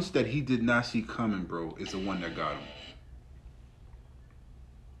punch that he did not see coming, bro, is the one that got him.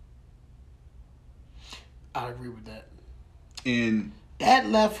 I agree with that. And that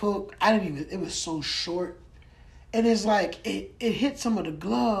left hook, it was so short. And it's like, it hit some of the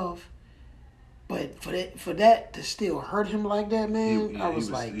glove, but for that to still hurt him like that, man, his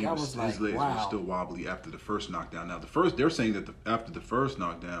legs wow. Were still wobbly after the first knockdown. Now, they're saying that after the first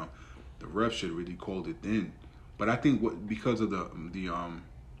knockdown, the ref should have really called it then. But I think because of the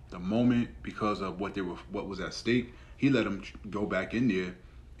moment, because of what was at stake, he let him go back in there,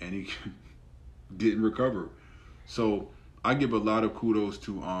 and he didn't recover. So I give a lot of kudos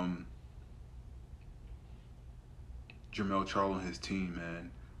to Jamel Charlo and his team,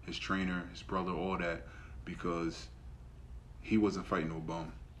 man, his trainer, his brother, all that, because he wasn't fighting no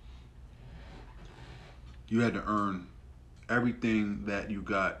bum. You had to earn everything that you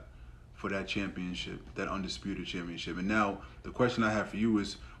got for that championship, that undisputed championship. And now the question I have for you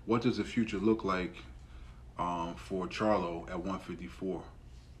is, what does the future look like for Charlo at 154?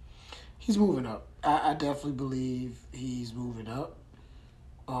 He's moving up. I definitely believe he's moving up.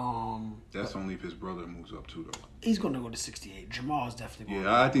 That's only if his brother moves up too, though. He's going to go to 68. Jamal is definitely going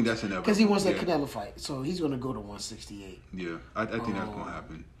to I think that's inevitable. because he wants that Canelo fight, so he's going to go to 168. Yeah, I think that's going to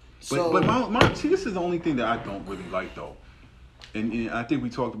happen. But see, this is the only thing that I don't really like, though. And I think we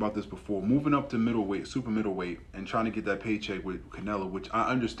talked about this before. Moving up to middleweight, super middleweight, and trying to get that paycheck with Canelo, which I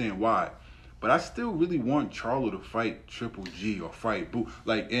understand why. But I still really want Charlo to fight Triple G or fight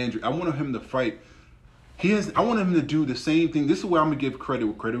like Andrew. I want him to fight. I want him to do the same thing. This is where I'm going to give credit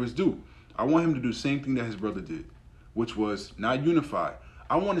where credit is due. I want him to do the same thing that his brother did, which was not unify.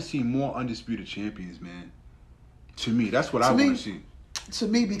 I want to see more undisputed champions, man. To me, that's what I want to see. To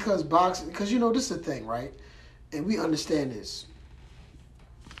me, because boxing, because, you know, this is the thing, right? And we understand this.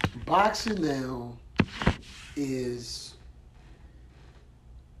 Boxing now is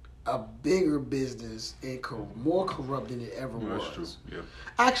a bigger business and more corrupt than it ever was. That's true. Yeah.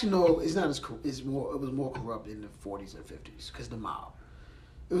 Actually, no, it's not as. It was more corrupt in the 40s and 50s because the mob.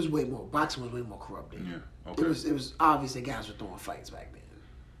 It was way more. Boxing was way more corrupt then. Yeah. Okay. It was obvious that guys were throwing fights back then.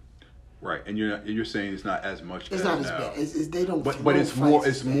 Right, and you're saying it's not as much. It's not as bad. They don't. But it's more.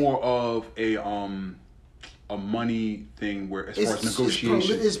 It's more of a money thing where as far as negotiations,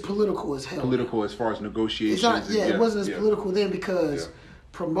 it's political as hell. Political as far as negotiations. It's not. Yeah, it wasn't as political then because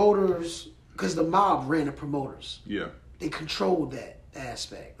promoters, because the mob ran the promoters. Yeah, they controlled that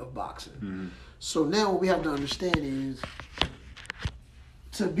aspect of boxing. Mm-hmm. So now what we have to understand is,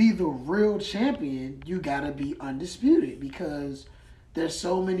 to be the real champion, you gotta be undisputed because there's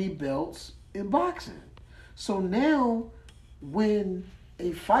so many belts in boxing. So now, when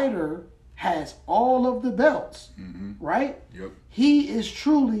a fighter has all of the belts, right? Yep. He is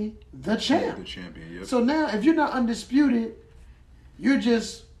truly the champ. Yeah, the champion, yep. So now, if you're not undisputed, you're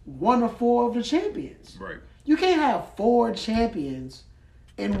just one of 4 of the champions. Right. You can't have 4 champions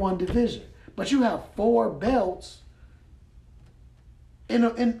in one division, but you have 4 belts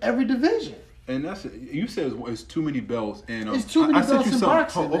in every division. And that's you said it's too many belts, and it's too many belts in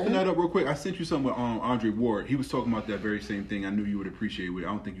boxing. Open that up real quick. I sent you something with Andre Ward. He was talking about that very same thing. I knew you would appreciate it. I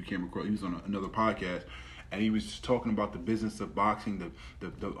don't think you came across. He was on another podcast, and he was just talking about the business of boxing,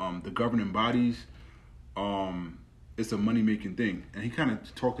 the governing bodies. It's a money making thing, and he kind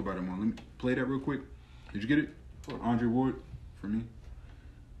of talked about it more. Let me play that real quick. Did you get it? Andre Ward for me.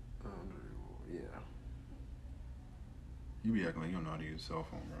 Yeah. You be acting like you don't know how to use a cell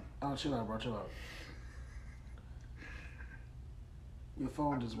phone, bro. Oh, chill out, bro. Chill out. Your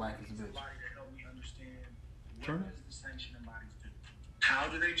phone just whack as a bitch. Turn it. How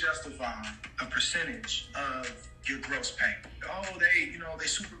do they justify a percentage of your gross pay? Oh, they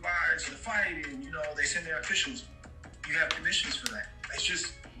supervise the fight and, they send their officials. You have commissions for that. It's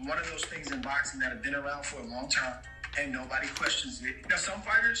just one of those things in boxing that have been around for a long time and nobody questions it. Now, some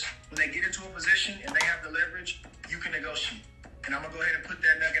fighters, when they get into a position and they have the leverage, you can negotiate. And I'm going to go ahead and put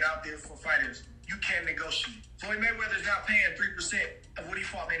that nugget out there for fighters. You can negotiate. Floyd Mayweather's not paying 3% of what he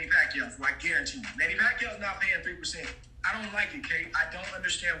fought Manny Pacquiao for, I guarantee you. Manny Pacquiao's not paying 3%. I don't like it, Kate. I don't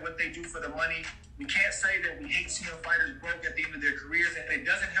understand what they do for the money. We can't say that we hate seeing fighters broke at the end of their careers, and it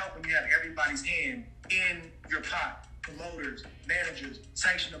doesn't help when you have everybody's hand in your pot. Promoters, managers,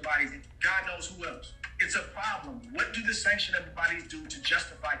 sanctioning bodies, and God knows who else. It's a problem. What do the sanctioning bodies do to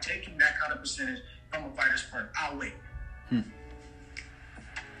justify taking that kind of percentage from a fighter's part? I'll wait.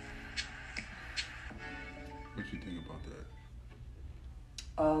 What you think about that?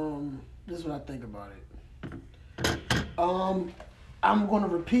 This is what I think about it. I'm going to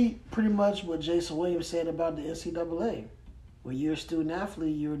repeat pretty much what Jason Williams said about the NCAA. When you're a student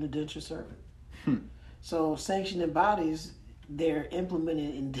athlete, you're an indentured servant. So sanctioning bodies, they're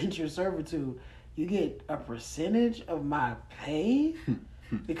implementing indentured servitude. You get a percentage of my pay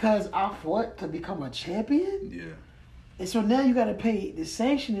because I fought to become a champion? Yeah. And so now you got to pay the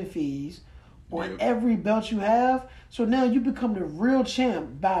sanctioning fees on every belt you have. So now you become the real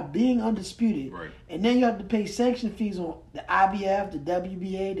champ by being undisputed. Right. And then you have to pay sanction fees on the IBF, the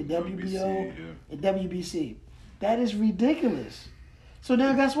WBA, the WBO, the WBC. That is ridiculous. So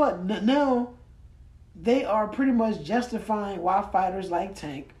now guess what? Now they are pretty much justifying why fighters like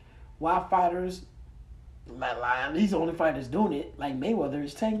Tank, why fighters like he's the only fighter that's doing it, like Mayweather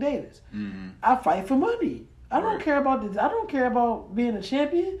is Tank Davis. Mm-hmm. I fight for money. I don't care about this. I don't care about being a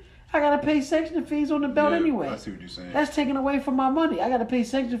champion. I gotta pay sanction fees on the belt anyway. I see what you're saying. That's taken away from my money. I gotta pay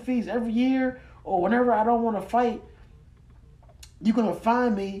sanction fees every year or whenever I don't want to fight. You're gonna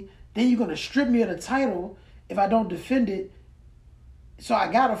fine me. Then you're gonna strip me of the title if I don't defend it. So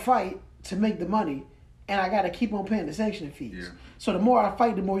I gotta fight to make the money, and I gotta keep on paying the sanction fees. Yeah. So the more I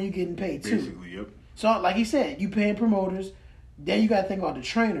fight, the more you're getting paid too. Basically, yep. So like he said, you paying promoters. Then you gotta think about the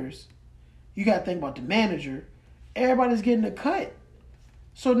trainers. You gotta think about the manager. Everybody's getting a cut.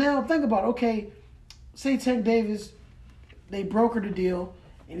 So now think about, okay, say Tank Davis, they broker the deal,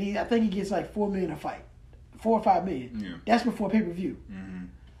 and I think he gets like $4 million a fight, $4 or $5 million. Yeah. That's before pay-per-view. Mm-hmm.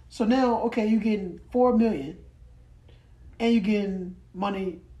 So now, okay, you're getting $4 million, and you're getting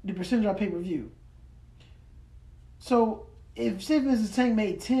money, the percentage on pay-per-view. So if say for instance Tank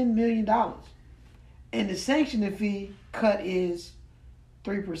made $10 million, and the sanctioning fee cut is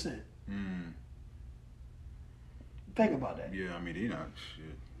 3%. Think about that. Yeah, I mean, they not shit.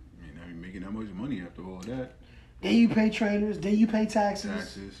 I mean, they making that much money after all that. Then you pay trainers. Then you pay taxes.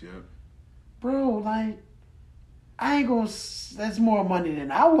 Taxes, yep. Bro, like, I ain't gonna. That's more money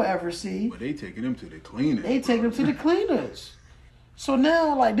than I will ever see. But they taking them to the cleaners. They take them to the cleaners. So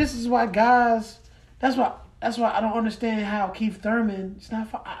now, like, this is why guys. That's why I don't understand how Keith Thurman. It's not.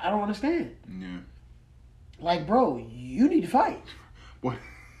 I don't understand. Yeah. Like, bro, you need to fight. What?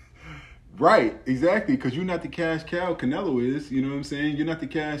 Right, exactly, because you're not the cash cow Canelo is, you know what I'm saying? You're not the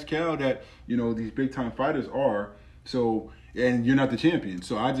cash cow that, these big-time fighters are. So and you're not the champion.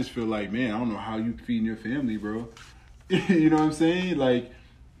 So I just feel like, man, I don't know how you feeding your family, bro. You know what I'm saying? Like,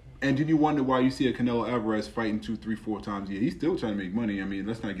 and then you wonder why you see a Canelo Alvarez fighting 2, 3, 4 times a year. He's still trying to make money. I mean,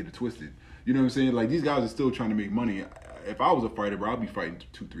 let's not get it twisted. You know what I'm saying? Like, these guys are still trying to make money. If I was a fighter, bro, I'd be fighting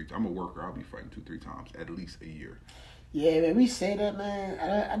 2, 3 times. I'm a worker. I'll be fighting 2, 3 times at least a year. Yeah, man, we say that,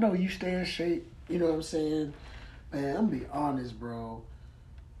 man. I know you stay in shape. You know what I'm saying? Man, I'm gonna be honest, bro.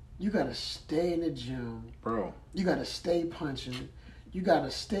 You gotta stay in the gym. Bro. You gotta stay punching. You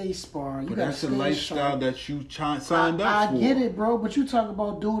gotta stay sparring. But that's a lifestyle that you signed up for. I get it, bro. But you talk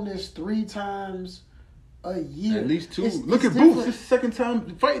about doing this 3 times a year. At least 2. it's Look at Boots. This is the second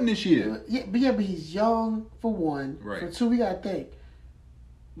time fighting this year. Yeah, but he's young for 1. Right. For 2, we gotta think.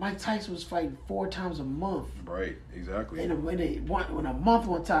 Mike Tyson was fighting 4 times a month. Right, exactly. In a month,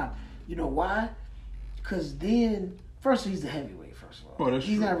 one time. You know why? Because then, first he's the heavyweight. First of all, oh, that's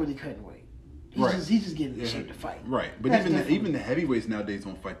he's true. not really cutting weight. He's just getting in shape to fight. Right, but even the heavyweights nowadays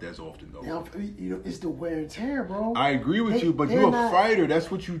don't fight that as often though. Now, you know, it's the wear and tear, bro. I agree with you, but you're a fighter. That's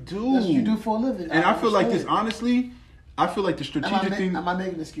what you do. That's what you do for a living. And I feel like this, honestly. I feel like the strategic thing. Am I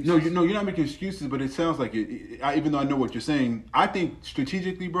making excuses? No, you're not making excuses, but it sounds like it. Even though I know what you're saying, I think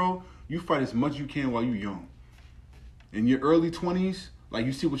strategically, bro, you fight as much as you can while you're young. In your early 20s, like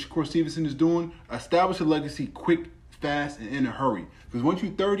you see what Shakur Stevenson is doing, establish a legacy quick, fast, and in a hurry. Because once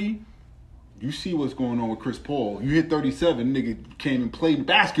you're 30, you see what's going on with Chris Paul. You hit 37, nigga can't even play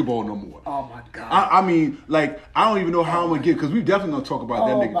basketball no more. Oh my God. I mean, like, I don't even know how I'm gonna get, because we definitely gonna talk about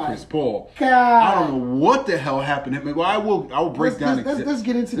that nigga Chris Paul. God. I don't know what the hell happened to him. Well, I will break down. Let's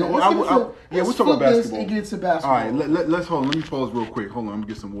get into that. We'll talk about basketball. And get into basketball. All right, let's hold on. Let me pause real quick. Hold on, let me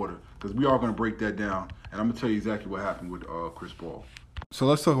get some water, because we are gonna break that down, and I'm gonna tell you exactly what happened with Chris Paul. So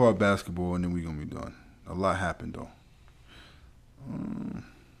let's talk about basketball, and then we're gonna be done. A lot happened though.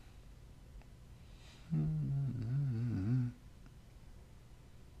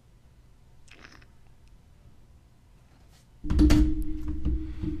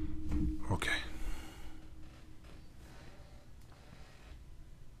 Okay.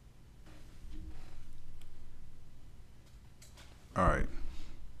 All right.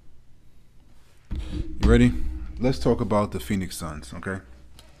 You ready? Let's talk about the Phoenix Suns, okay?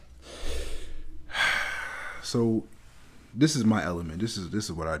 So this is my element. This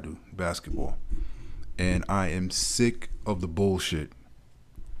is what I do, basketball. And I am sick of the bullshit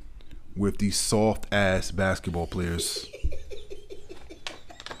with these soft ass basketball players.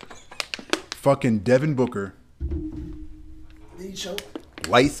 Fucking Devin Booker. Did he choke?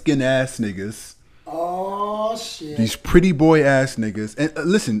 Light skin ass niggas. Oh shit. These pretty boy ass niggas. And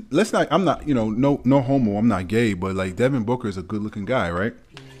listen, I'm not, no homo, I'm not gay, but like Devin Booker is a good looking guy, right?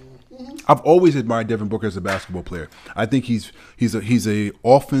 Mm-hmm. I've always admired Devin Booker as a basketball player. I think he's a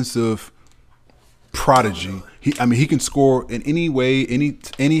offensive prodigy. He can score in any way,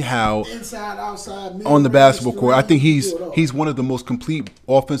 anyhow. Inside, outside, on the basketball court. I think he's one of the most complete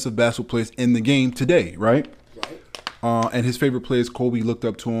offensive basketball players in the game today, right? And his favorite player is Kobe. Looked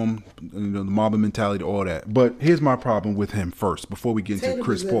up to him, the Mamba mentality, all that. But here's my problem with him first, before we get into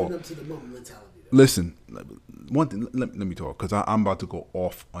Chris Paul. Listen, one thing. Let me talk, because I'm about to go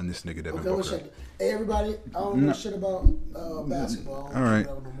off on this nigga Devin Booker. Hey everybody, I don't know shit about basketball. All right.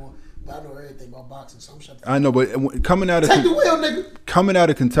 But I know everything about boxing, so I'm shut the fuck up. I know, but coming out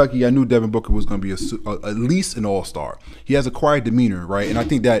of Kentucky, I knew Devin Booker was going to be at least an all-star. He has a quiet demeanor, right? And I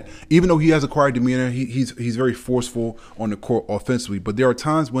think that even though he has a quiet demeanor, he's very forceful on the court offensively. But there are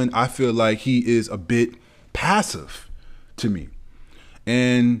times when I feel like he is a bit passive to me,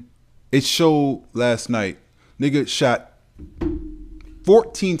 and it showed last night. Nigga shot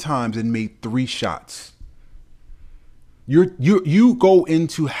 14 times and made 3 shots. You go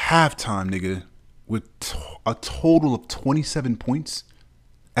into halftime, nigga, with a total of 27 points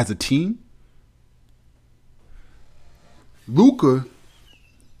as a team. Luka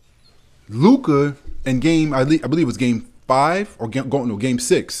in game, I believe it was game 5 or game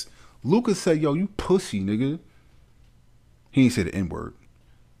 6. Luka said, "Yo, you pussy, nigga." He ain't say the N-word.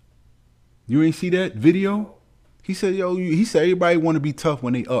 You ain't see that video? He said, "Yo," he said everybody want to be tough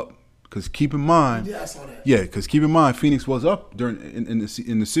when they up. Because keep in mind, Phoenix was up in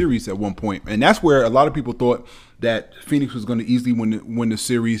the series at one point, and that's where a lot of people thought that Phoenix was going to easily win the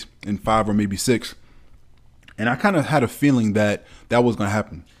series in 5 or maybe 6, and I kind of had a feeling that was going to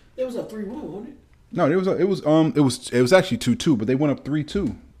happen. It was a 3-1, wasn't it? No, it was actually 2-2, but they went up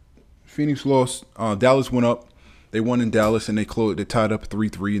 3-2. Phoenix lost. Dallas went up. They won in Dallas, and they tied up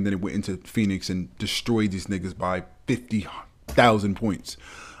 3-3, and then it went into Phoenix and destroyed these niggas by 50,000 points.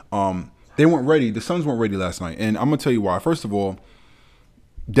 They weren't ready. The Suns weren't ready last night, and I'm gonna tell you why. First of all,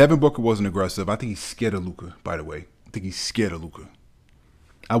 Devin Booker wasn't aggressive. I think he's scared of Luka, by the way. think he's scared of Luka.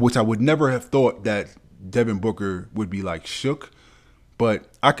 Which I would never have thought that Devin Booker would be like shook, but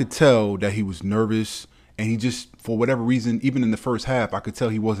I could tell that he was nervous, and he just, for whatever reason, even in the first half, I could tell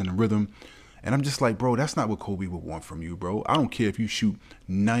he wasn't in rhythm. And I'm just like, bro, that's not what Kobe would want from you, bro. I don't care if you shoot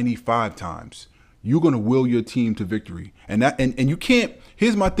 95 times. You're gonna will your team to victory. And you can't.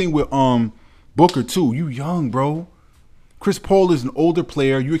 Here's my thing with Booker too. You young, bro. Chris Paul is an older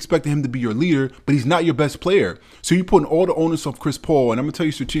player. You expected him to be your leader, but he's not your best player. So you're putting all the onus on Chris Paul, and I'm going to tell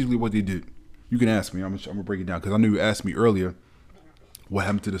you strategically what they did. You can ask me. I'm going to break it down because I knew you asked me earlier what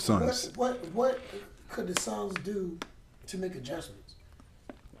happened to the Suns. What could the Suns do to make adjustments?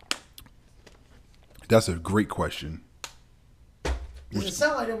 That's a great question. It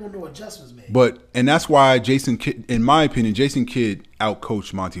sounds like there were no adjustments made. And that's why Jason Kidd, in my opinion, Jason Kidd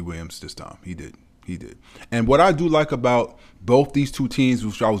outcoached Monty Williams this time. He did. And what I do like about both these two teams,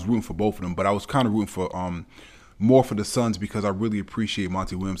 which I was rooting for both of them, but I was kind of rooting for more for the Suns because I really appreciate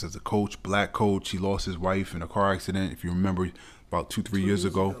Monty Williams as a coach, black coach. He lost his wife in a car accident, if you remember, about 2-3 years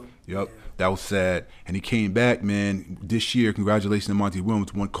ago. Yep, yeah. That was sad. And he came back, man, this year. Congratulations to Monty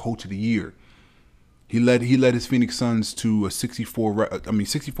Williams, won Coach of the Year. He led his Phoenix Suns to a 64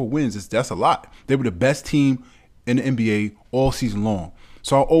 wins. That's a lot. They were the best team in the NBA all season long.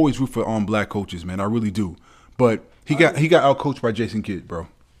 So I always root for black coaches, man. I really do. But he got outcoached by Jason Kidd, bro.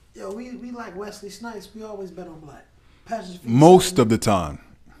 Yo, we like Wesley Snipes. We always bet on black. Most of the time.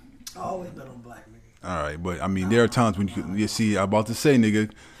 I always bet on black, nigga. All right, but I mean, there are times when you see. I'm about to say,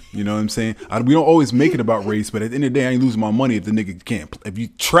 nigga. You know what I'm saying? We don't always make it about race, but at the end of the day, I ain't losing my money if the nigga can't. If you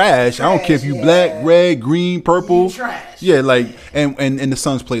trash, I don't care if you black, red, green, purple. You trash. Yeah, like and the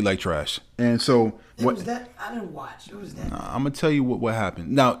Suns played like trash, and so. What was that? I didn't watch. It was that. Nah, I'm gonna tell you what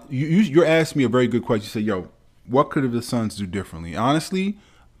happened. Now you're asking me a very good question. You say, "Yo, what could have the Suns do differently?" Honestly,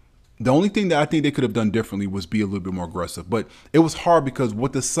 the only thing that I think they could have done differently was be a little bit more aggressive. But it was hard because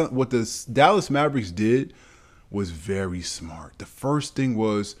what the Dallas Mavericks did was very smart. The first thing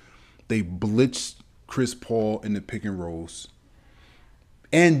was they blitzed Chris Paul in the pick and rolls,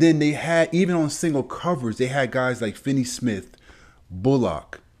 and then they had, even on single covers, they had guys like Finney Smith,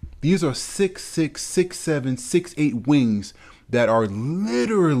 Bullock. These are 6'6", 6'7", 6'8" wings that are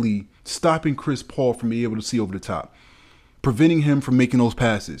literally stopping Chris Paul from being able to see over the top, preventing him from making those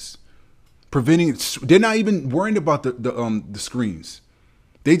passes, They're not even worrying about the screens.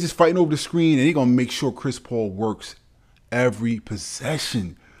 They just fighting over the screen, and they're gonna make sure Chris Paul works every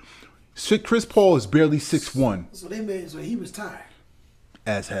possession. Chris Paul is barely 6'1". So he was tired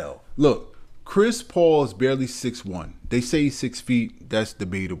as hell. Look. Chris Paul is barely 6'1". They say he's 6 feet. That's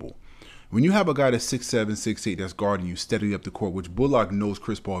debatable. When you have a guy that's 6'7", 6'8", that's guarding you steadily up the court, which Bullock knows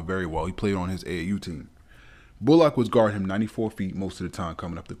Chris Paul very well. He played on his AAU team. Bullock was guarding him 94 feet most of the time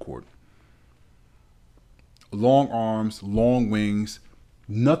coming up the court. Long arms, long wings.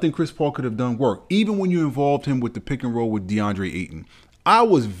 Nothing Chris Paul could have done worked. Even when you involved him with the pick and roll with DeAndre Ayton. I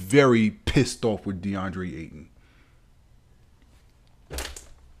was very pissed off with DeAndre Ayton.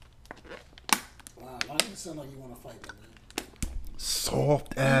 Sound like you want to fight them, man.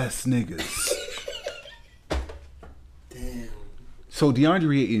 Soft ass niggas. Damn. So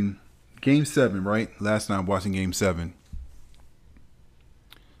DeAndre Ayton, Game 7, right? Last night I'm watching Game 7.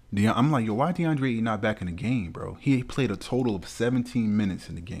 I'm like, yo, why DeAndre Ayton not back in the game, bro? He played a total of 17 minutes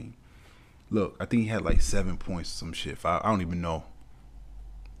in the game. Look, I think he had like 7 points or some shit. I don't even know.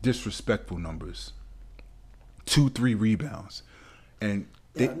 Disrespectful numbers. 2-3 rebounds. And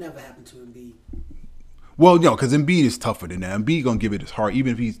that never happened to Embiid. Well, no, because Embiid is tougher than that. Embiid going to give it his heart.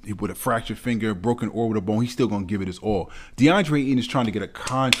 Even if he's with a fractured finger, broken orbital bone, he's still going to give it his all. DeAndre Ayton is trying to get a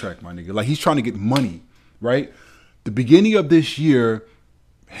contract, my nigga. Like, he's trying to get money, right? The beginning of this year,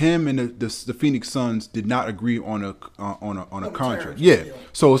 him and the Phoenix Suns did not agree on a contract. Yeah.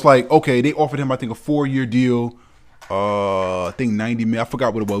 So it's like, okay, they offered him, I think, a 4-year deal. I think 90 million. I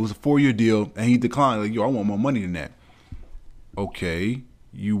forgot what it was. It was a 4-year deal, and he declined. Like, yo, I want more money than that. Okay,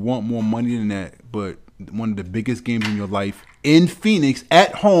 you want more money than that, but one of the biggest games in your life in Phoenix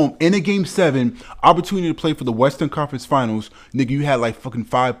at home in a Game 7, opportunity to play for the Western Conference Finals. Nigga, you had like fucking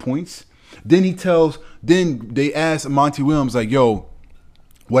 5 points. Then they asked Monty Williams like, yo,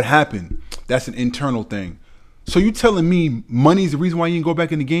 what happened? That's an internal thing. So you telling me money's the reason why you didn't go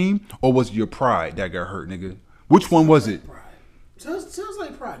back in the game, or was it your pride that got hurt, nigga? Which one was it? Pride. Sounds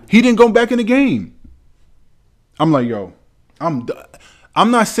like pride. He didn't go back in the game. I'm like, yo, I'm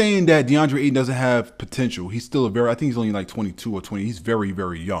not saying that DeAndre Ayton doesn't have potential. He's still I think he's only like 22 or 20. He's very,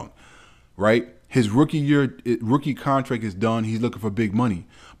 very young, right? His rookie contract is done. He's looking for big money.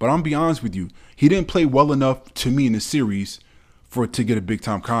 But I'm gonna be honest with you, he didn't play well enough to me in the series to get a big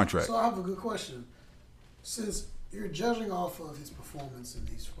time contract. So I have a good question. Since you're judging off of his performance in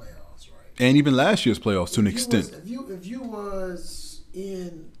these playoffs, right? And even last year's playoffs to an extent. If you was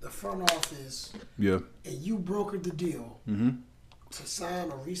in the front office, Yeah. and you brokered the deal to sign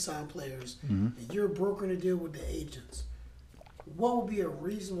or re-sign players, and you're brokering the deal with the agents, what would be a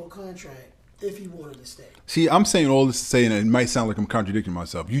reasonable contract if he wanted to stay? See, I'm saying all this to say, and it might sound like I'm contradicting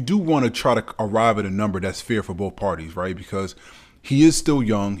myself. You do want to try to arrive at a number that's fair for both parties, right? Because he is still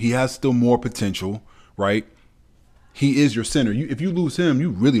young. He has still more potential, right? He is your center. If you lose him, you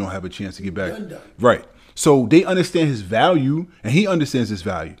really don't have a chance to get back. Done. Right. So they understand his value, and he understands his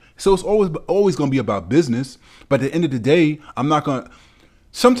value. So it's always going to be about business. But at the end of the day, I'm not going to.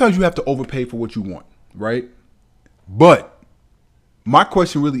 Sometimes you have to overpay for what you want, right? But my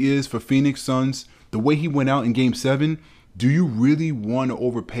question really is for Phoenix Suns, the way he went out in Game 7, do you really want to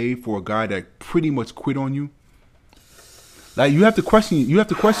overpay for a guy that pretty much quit on you? Like you have to question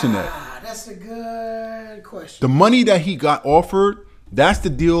that. That's a good question. The money that he got offered, that's the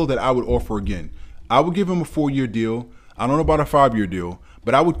deal that I would offer again. I would give him a 4-year deal. I don't know about a 5-year deal,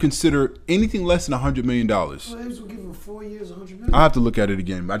 but I would consider anything less than $100 million. So Ames will give him 4 years, $100 million. I have to look at it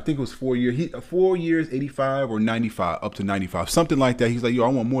again. I think it was 4 years. 4 years, 85 or 95, up to 95, something like that. He's like, yo, I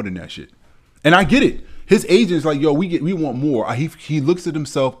want more than that shit, and I get it. His agent's like, yo, we want more. He looks at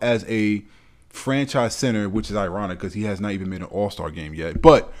himself as a franchise center, which is ironic because he has not even made an All-Star game yet,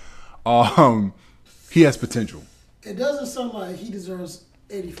 but he has potential. It doesn't sound like he deserves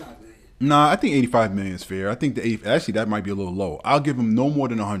 $85 million. Nah, I think $85 million is fair. I think actually that might be a little low. I'll give him no more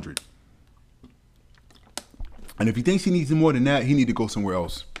than 100. And if he thinks he needs more than that, he need to go somewhere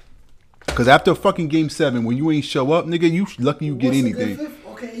else. Because after fucking Game 7, when you ain't show up, nigga, you lucky you get anything.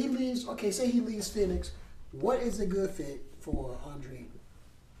 Okay, he leaves. Okay, say he leaves Phoenix. What is a good fit for Andre?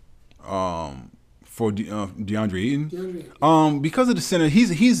 For DeAndre Ayton. DeAndre Ayton. Because of the center,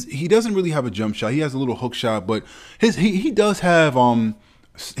 he doesn't really have a jump shot. He has a little hook shot, but he does have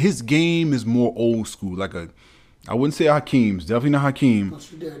his game is more old school. Like I wouldn't say Hakeem's, definitely not Hakeem.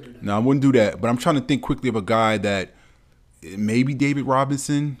 No, I wouldn't do that. But I'm trying to think quickly of a guy that maybe David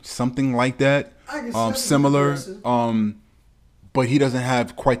Robinson, something like that. Similar. But he doesn't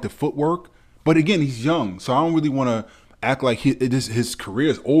have quite the footwork. But again, he's young, so I don't really want to act like his career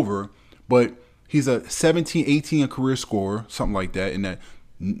is over. But he's a 17, 18 career scorer, something like that, and that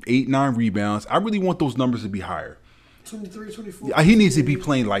 8, 9 rebounds. I really want those numbers to be higher. 23, 24. Yeah, he needs to be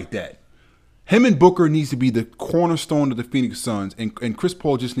playing like that. Him and Booker needs to be the cornerstone of the Phoenix Suns, and Chris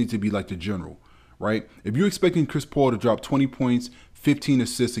Paul just needs to be like the general, right? If you're expecting Chris Paul to drop 20 points, 15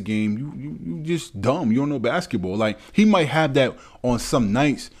 assists a game, you just dumb. You don't know basketball. Like, he might have that on some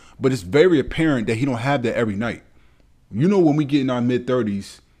nights, but it's very apparent that he don't have that every night. You know, when we get in our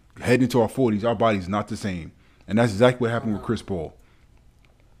mid-30s, heading into our 40s, our body's not the same. And that's exactly what happened with Chris Paul.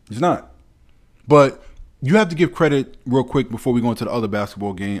 It's not. But you have to give credit real quick before we go into the other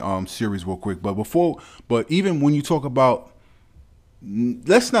basketball game series real quick. But even when you talk about,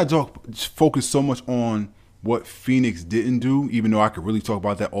 let's not focus so much on what Phoenix didn't do, even though I could really talk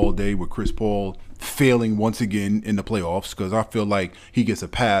about that all day with Chris Paul failing once again in the playoffs, because I feel like he gets a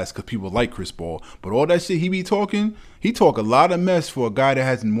pass because people like Chris Paul. But all that shit he talk a lot of mess for a guy that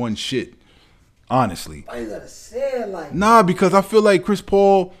hasn't won shit, honestly. Why you gotta say it like Nah, because I feel like Chris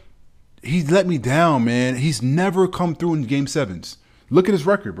Paul, he's let me down, man. He's never come through in Game 7s. Look at his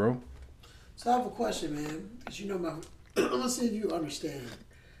record, bro. So I have a question, man. Because you know let's see if you understand.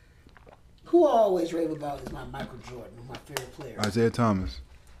 Who I always rave about is my Michael Jordan, my favorite player. Isaiah Thomas,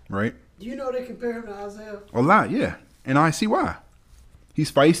 right? Do you know they compare him to Isaiah? A lot, yeah. And I see why.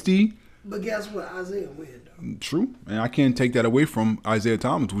 He's feisty. But guess what? Isaiah win, though. True. And I can't take that away from Isaiah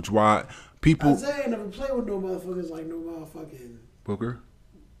Thomas, which is why people... Isaiah never played with no motherfuckers like no motherfucking... Booker?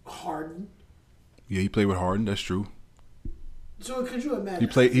 Harden. Yeah, he played with Harden. That's true. So could you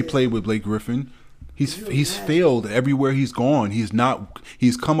imagine? He played with Blake Griffin. He's failed everywhere he's gone.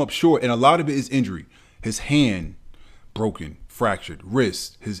 He's come up short, and a lot of it is injury. His hand broken, fractured,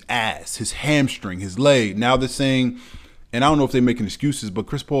 wrist, his ass, his hamstring, his leg. Now they're saying, and I don't know if they're making excuses, but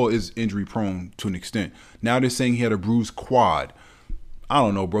Chris Paul is injury prone to an extent. Now they're saying he had a bruised quad. I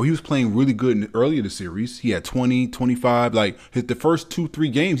don't know, bro. He was playing really good earlier in the series. He had 20, 25. Like, the first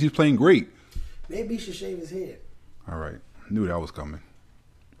 2-3 games, he's playing great. Maybe he should shave his head. All right. Knew that was coming.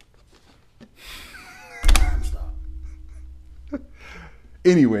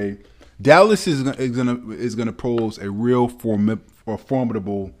 Anyway, Dallas is gonna pose a real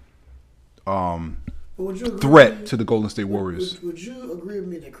formidable threat to the Golden State Warriors. Would you agree with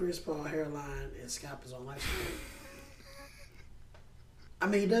me that Chris Paul hairline and scalp is on life support? I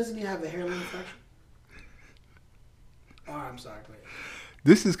mean, doesn't he have a hairline infection? Oh, I'm sorry. Go ahead.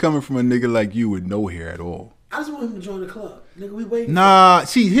 This is coming from a nigga like you with no hair at all. I just want want him to join the club. Nigga, we waiting. Nah,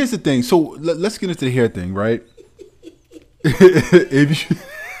 see, here's the thing. So let's get into the hair thing, right? if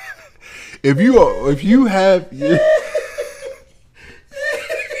you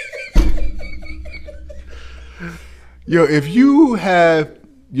have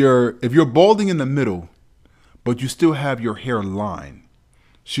if you're balding in the middle, but you still have your hair line,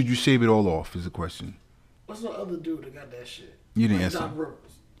 should you shave it all off? Is the question. What's the other dude that got that shit? You didn't answer. Doc Rivers.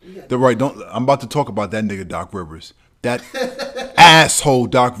 I'm about to talk about that nigga Doc Rivers. That asshole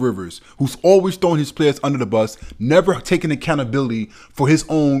Doc Rivers, who's always throwing his players under the bus, never taking accountability for his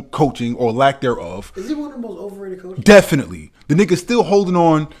own coaching or lack thereof. Is he one of the most overrated coaches? Definitely. The nigga's still holding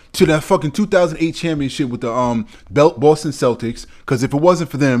on to that fucking 2008 championship with the Boston Celtics, because if it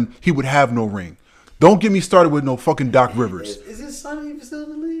wasn't for them, he would have no ring. Don't get me started with no fucking Doc Rivers. Is his son even still in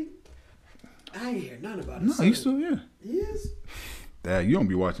the league? I ain't hear nothing about his No, son. he's still, yeah. He is? Dad, you don't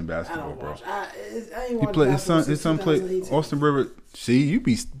be watching I basketball, don't bro. watch. I ain't He watching played basketball his son since played 2018. Austin Rivers. See,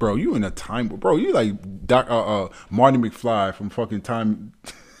 you in a time, bro. You like Marty McFly from fucking time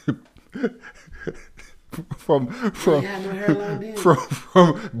from He had no hairline then.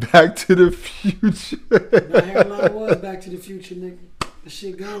 from Back to the Future. My hairline was Back to the Future, nigga. The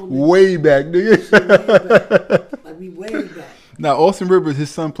shit gone, nigga. Way back, nigga. Shit way back. Like we way back. Now Austin Rivers,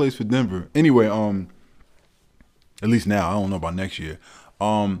 his son plays for Denver. Anyway, at least now, I don't know about next year.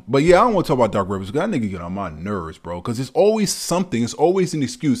 But yeah, I don't want to talk about Doc Rivers. That nigga get on my nerves, bro. Because it's always something. It's always an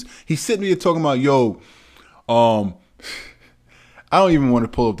excuse. He's sitting here talking about, yo, I don't even want to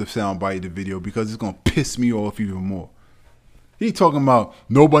pull up the soundbite of the video because it's going to piss me off even more. He talking about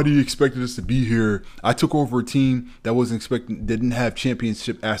nobody expected us to be here. I took over a team that wasn't expecting, didn't have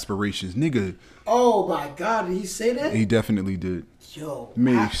championship aspirations. Nigga. Oh my God, did he say that? He definitely did. Yo.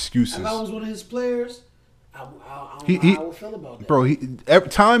 Made excuses. If I was one of his players, I don't know how I would feel about that. Bro,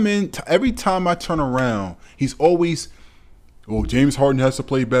 every time I turn around, he's always, oh, James Harden has to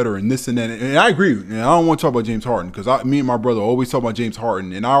play better and this and that. And I agree. And I don't want to talk about James Harden because me and my brother always talk about James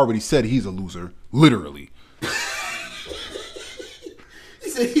Harden. And I already said he's a loser, literally. He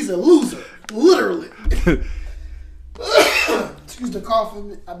said he's a loser, literally. Excuse the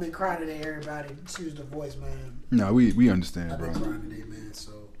coughing. I've been crying today, everybody. Excuse the voice, man. No, we understand, I've bro. been crying today, man.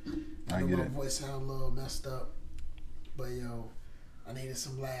 So I know get my it. voice sound a little messed up, but yo, I needed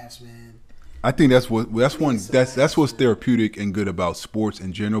some laughs, man. I think that's what's therapeutic and good about sports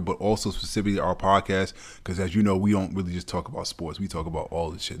in general, but also specifically our podcast. Because as you know, we don't really just talk about sports; we talk about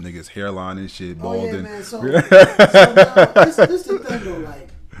all this shit, niggas, hairline and shit, balding. Oh yeah, man. So now, this the thing though, like,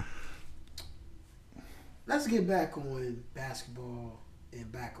 let's get back on basketball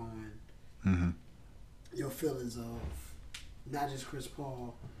and back on your feelings of not just Chris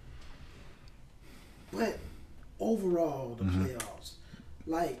Paul, but overall the playoffs.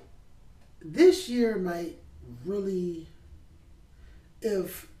 Like, this year might really,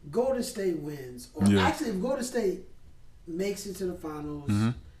 if Golden State wins, or actually if Golden State makes it to the finals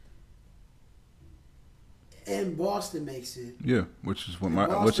and Boston makes it, which is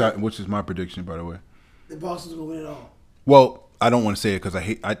what which is my prediction, by the way. then Boston's gonna win it all. Well, I don't want to say it because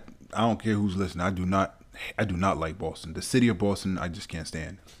I don't care who's listening. I do not like Boston. The city of Boston, I just can't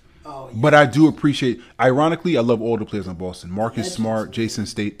stand. Oh, yeah. But I do appreciate. Ironically, I love all the players on Boston. Marcus Legends, Smart, man. Jason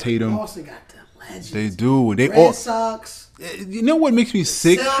Tatum. Boston got them legends. They do. They Red all. Sox. You know what makes me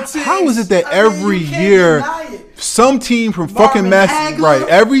sick? Celtics. How is it that I mean, every you can't year deny it. some team from Marvin fucking Hagler.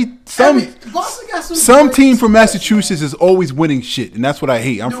 Boston got some great team from players. Massachusetts is always winning shit, and that's what I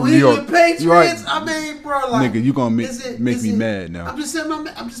hate. I'm from New York. Patriots. You're right. I mean, bro, like, Nigga, you gonna make is me it- mad now. I'm just saying,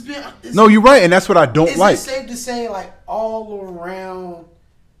 I'm just being. No, you're right, and that's what I don't Is like. it safe to say, like, all around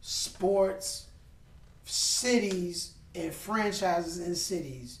sports, cities, and franchises in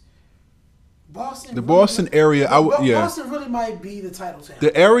cities, Boston. The Boston area, Boston really might be the title town.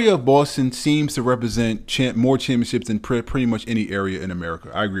 The area of Boston seems to represent more championships than pretty much any area in America.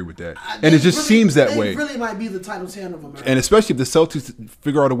 I agree with that, and it just seems that way. They really might be the title town of America. And especially if the Celtics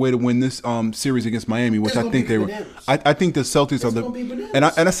figure out a way to win this series against Miami, which It's I gonna think be they were. bananas. I think the Celtics It's are gonna be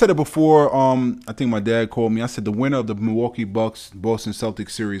bananas. and I said it before. I think my dad called me. I said the winner of the Milwaukee Bucks Boston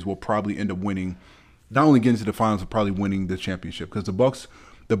Celtics series will probably end up winning. Not only getting to the finals, but probably winning the championship because the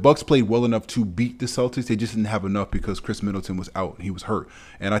Bucks played well enough to beat the Celtics. They just didn't have enough because Chris Middleton was out. He was hurt.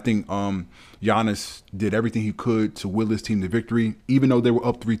 And I think Giannis did everything he could to will his team to victory. Even though they were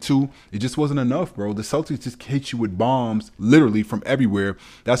up 3-2, it just wasn't enough, bro. The Celtics just hit you with bombs literally from everywhere.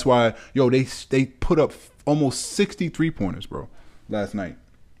 That's why, they put up almost 60 3-pointers, bro, last night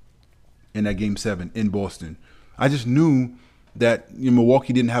in that Game 7 in Boston. I just knew that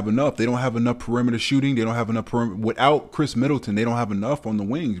Milwaukee didn't have enough. They don't have enough perimeter shooting. They don't have enough perimeter. Without Chris Middleton, they don't have enough on the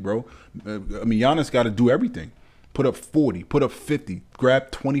wings, bro. I mean, Giannis got to do everything. put up 40, put up 50,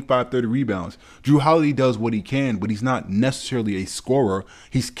 grab 25, 30 rebounds. Drew Holiday does what he can, but he's not necessarily a scorer.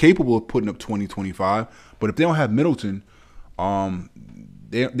 He's capable of putting up 20, 25, but if they don't have Middleton,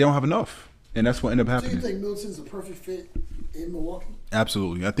 they don't have enough, and that's what ended up happening. Do you think Middleton's a perfect fit in Milwaukee?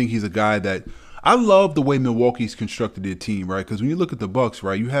 Absolutely. I think he's a guy that I love the way Milwaukee's constructed their team, right? Because when you look at the Bucks,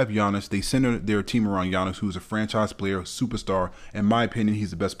 right, you have Giannis. They center their team around Giannis, who's a franchise player, a superstar. In my opinion, he's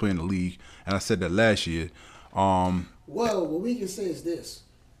the best player in the league, and I said that last year. Well, what we can say is this: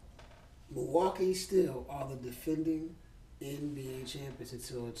 Milwaukee still are the defending NBA champions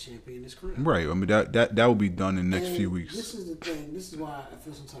until a champion is crowned. Right. I mean that will be done in the next few weeks. This is the thing. This is why I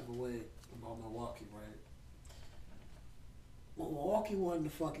feel some type of way about Milwaukee, right? Milwaukee won the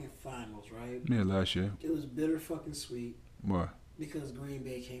fucking finals, right? Yeah, last year. It was bitter fucking sweet. What? Because Green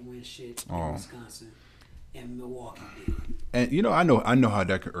Bay can't win shit in Wisconsin, and Milwaukee did. And you know, I know how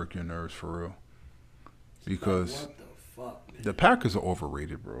that could irk your nerves for real. Because what the fuck, man? the Packers are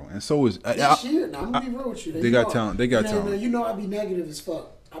overrated, bro, and so is this year. Now I'm gonna be real with you. They got talent. They got talent. You know, I be negative as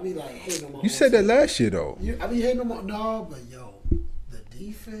fuck. I be like hating on my. You said that last year though. I be hating on my but yo, the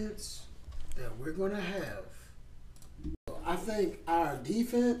defense that we're gonna have. I think our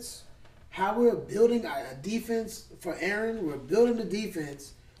defense, how we're building our defense for Aaron, we're building a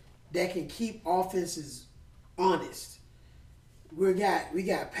defense that can keep offenses honest. We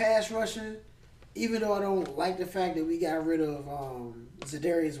got pass rushing, even though I don't like the fact that we got rid of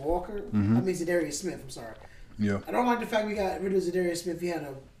Zadarius Walker. Mm-hmm. I mean Zadarius Smith. I'm sorry. Yeah. I don't like the fact we got rid of Zadarius Smith. He had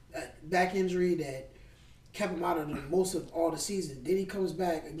a back injury that kept him out of most of all the season. Then he comes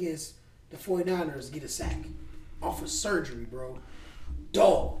back against the 49ers and get a sack off of surgery, bro.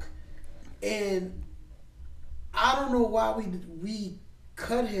 Dog. And I don't know why we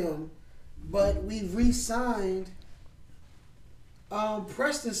cut him, but we re-signed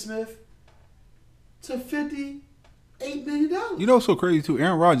Preston Smith to $58 million. You know what's so crazy too?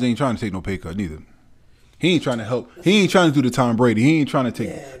 Aaron Rodgers ain't trying to take no pay cut neither. He ain't trying to help. He ain't trying to do the Tom Brady. He ain't trying to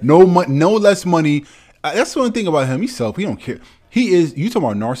take no less money. That's the one thing about him. He don't care. He is. You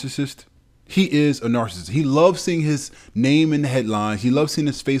talking about narcissist? He is a narcissist. He loves seeing his name in the headlines. He loves seeing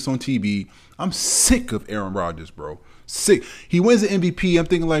his face on TV. I'm sick of Aaron Rodgers, bro. Sick. He wins the MVP. I'm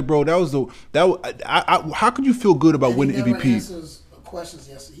thinking like, bro, how could you feel good about winning MVP? Answers questions,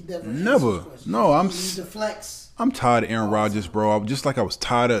 yes. He never. No, he deflects. I'm tired of Aaron Rodgers, bro. Just like I was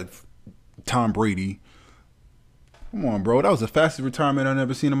tired of Tom Brady. Come on, bro. That was the fastest retirement I've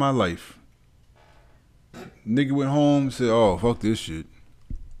ever seen in my life. Nigga went home and said, "Oh, fuck this shit."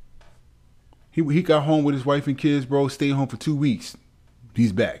 He got home with his wife and kids, bro. Stayed home for 2 weeks.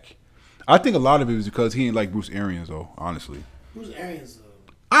 He's back. I think a lot of it is because he ain't like Bruce Arians, though. Honestly, Bruce Arians.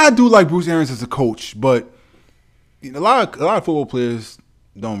 I do like Bruce Arians as a coach, but a lot of football players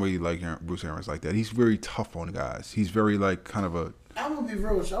don't really like Bruce Arians like that. He's very tough on guys. He's very like kind of a. I'm gonna be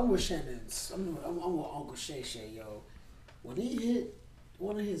real with you. I'm with Shannon. I'm with Uncle Shay, yo. When he hit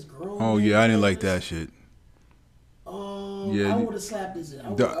one of his grown. Oh yeah, I didn't like that shit. I would have slapped his.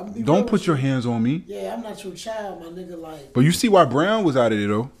 Don't put your hands on me. Yeah, I'm not your child, my nigga. Like. But you see why Brown was out of there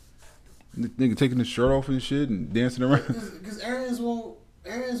though. The nigga taking his shirt off and shit and dancing around. Because Arians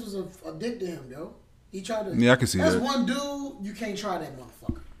was a dick to him, yo. He tried to. Yeah, I can see that. That's one dude you can't try that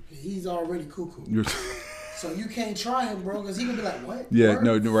motherfucker. He's already cuckoo. So you can't try him, bro, because he gonna be like, what? Yeah,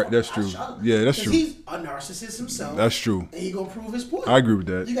 no, right, that's true. Yeah, that's true. He's a narcissist himself. That's true. And he gonna prove his point. I agree with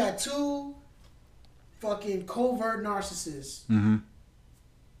that. You got two fucking covert narcissists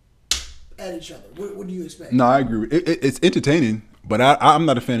at each other. What do you expect? No, I agree. It's entertaining, but I'm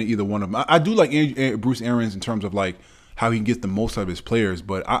not a fan of either one of them. I do like Bruce Arians in terms of like how he gets the most out of his players,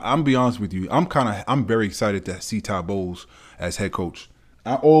 but I'm be honest with you, I'm very excited to see Todd Bowles as head coach.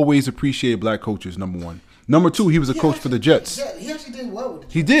 I always appreciate black coaches. Number one. Number two, he was a coach for the Jets. Yeah, he actually did well with the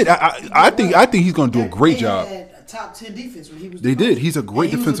Jets. He did. I think he's going to do a great job. They had a top 10 defense when he was. They did. He's a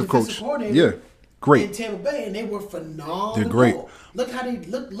great defensive coach. Yeah, great. In Tampa Bay, and they were phenomenal. They're great. Look how they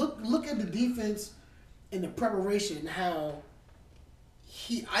look at the defense and the preparation. How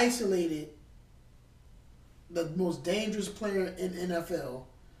he isolated the most dangerous player in NFL,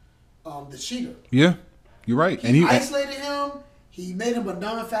 the cheater. Yeah, you're right. He isolated him. He made him a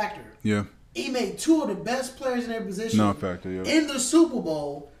non-factor. Yeah. He made two of the best players in their position non-factor, yeah. in the Super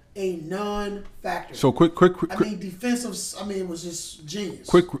Bowl a non-factor. So quick. I mean, defensive. I mean, it was just genius.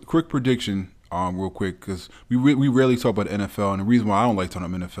 Quick prediction, real quick, because we rarely talk about the NFL, and the reason why I don't like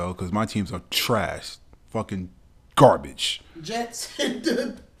talking about NFL because my teams are trash, fucking garbage. Jets and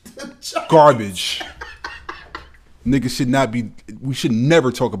the Giants. Garbage. Niggas should not be. We should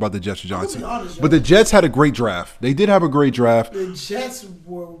never talk about the Jets or Giants. But the Jets had a great draft. They did have a great draft. The Jets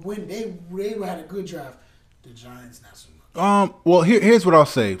were when they had a good draft. The Giants, not so much. Well, here's what I'll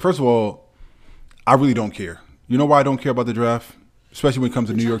say. First of all, I really don't care. You know why I don't care about the draft, especially when it comes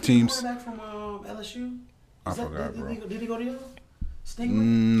to New York teams. Quarterback from LSU. I forgot, bro. Did he go to y'all?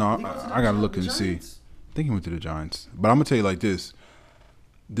 No, I gotta look and see. I think he went to the Giants. But I'm gonna tell you like this: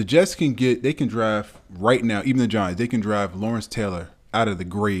 the Jets can draft right now. Even the Giants, they can draft Lawrence Taylor out of the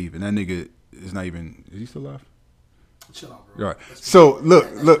grave, and that nigga is not even. Is he still alive? Chill out, bro. Right. So look.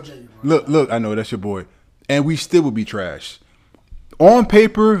 I know that's your boy, and we still would be trash. On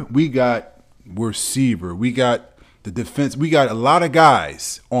paper, we got receiver, we got the defense, we got a lot of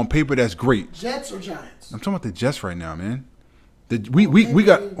guys on paper that's great. Jets or Giants? I'm talking about the Jets right now, man. We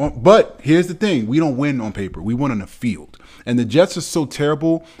got, but here's the thing: we don't win on paper. We win on the field, and the Jets are so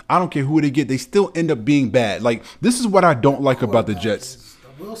terrible. I don't care who they get; they still end up being bad. Like this is what I don't like about the Jets.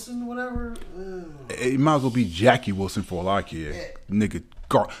 Wilson, whatever. It might as well be Jackie Wilson for all I care, nigga.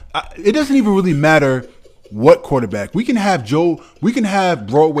 It doesn't even really matter what quarterback. We can have Joe. We can have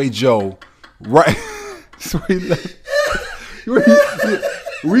Broadway Joe, right?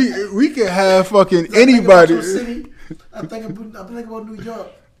 we can have fucking anybody. I'm thinking about New York.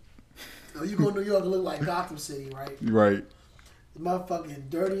 You go to New York, it look like Gotham City, right? Right. The motherfucking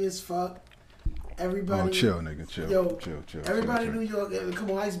dirty as fuck. Everybody. Oh, chill, nigga, chill. Yo, chill. Everybody in New York.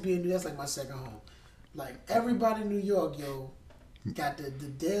 Come on, I used to be in New York. That's like my second home. Like everybody in New York, yo, got the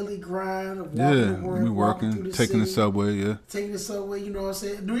daily grind of walking to work, we walking working, through the taking city, the subway, taking the subway. You know what I'm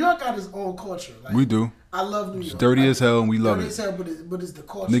saying? New York got its own culture. Like, we do. I love New York. It's dirty as hell, and we love it. Dirty as hell, but it's the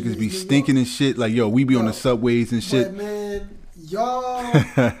culture. Niggas be stinking and shit. Like, yo, we be on the subways and shit. But man, y'all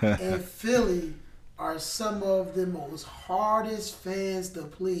in Philly are some of the most hardest fans to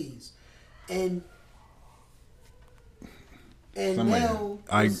please, and now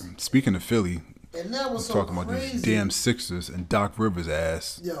speaking of Philly, and that was I'm talking about these damn Sixers and Doc Rivers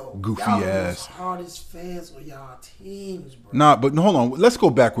ass, goofy y'all ass, hardest fans on y'all teams, bro. Nah, but hold on, let's go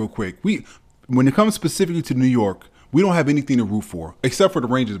back real quick. When it comes specifically to New York, we don't have anything to root for except for the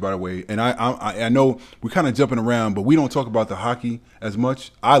Rangers, by the way. And I know we're kind of jumping around, but we don't talk about the hockey as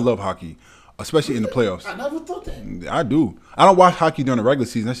much. I love hockey, especially in the playoffs. I never thought that. I do. I don't watch hockey during the regular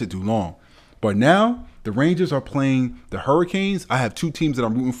season. That shit too long. But now the Rangers are playing the Hurricanes. I have two teams that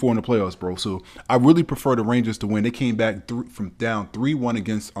I'm rooting for in the playoffs, bro. So I really prefer the Rangers to win. They came back from down 3-1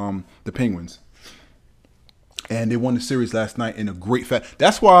 against the Penguins. And they won the series last night in a great fact.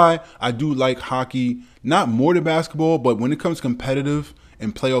 That's why I do like hockey, not more than basketball, but when it comes competitive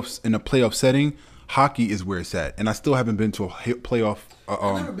in playoffs, in a playoff setting, hockey is where it's at. And I still haven't been to a playoff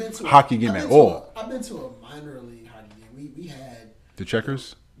hockey game at all. I've been to a minor league hockey game. We had the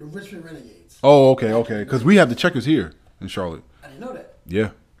Checkers? The Richmond Renegades. Oh, okay. Because we have the Checkers here in Charlotte. I didn't know that.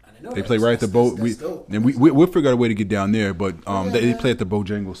 Yeah. They play right at the boat. We'll figure out a way to get down there, but they play at the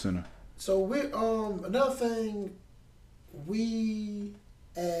Bojangles Center. So we another thing, we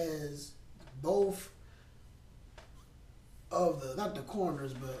as both of the, not the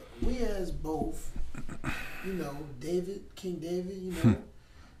corners, but we as both, you know, King David, you know,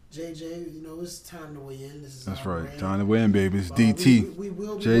 JJ, you know, it's time to weigh in. That's right, brand. Time to weigh in, baby. It's DT. We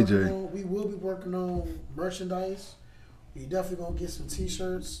will be JJ. We will be working on merchandise. We definitely gonna get some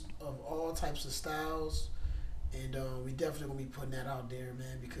T-shirts of all types of styles. And we definitely gonna be putting that out there,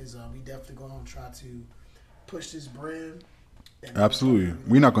 man, because we definitely gonna try to push this brand. Absolutely,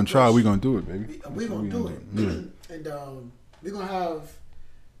 we're not gonna try. We're gonna do it, baby. We're gonna do it, and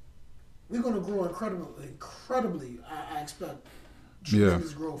we're gonna grow incredibly. I expect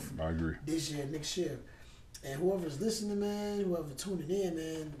tremendous growth. I agree. This year, next year, and whoever's listening, man, whoever tuning in,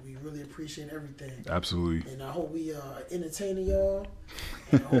 man, we really appreciate everything. Absolutely. And I hope we entertaining y'all.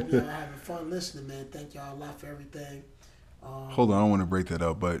 And I hope y'all having fun listening, man. Thank y'all a lot for everything. Hold on, I don't want to break that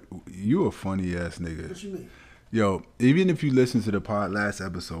up, but you a funny ass nigga. What you mean? Yo, even if you listen to the last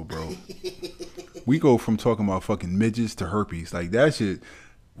episode, bro, we go from talking about fucking midgets to herpes. Like, that shit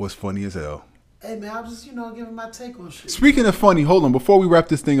was funny as hell. Hey, man, I'm just, giving my take on shit. Speaking of funny, hold on. Before we wrap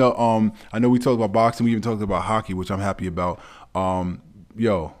this thing up, I know we talked about boxing. We even talked about hockey, which I'm happy about.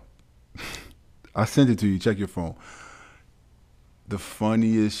 Yo, I sent it to you. Check your phone. The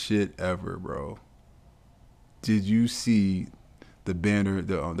funniest shit ever, bro. Did you see the banner,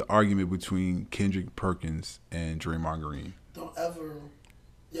 the argument between Kendrick Perkins and Draymond Green? Don't ever...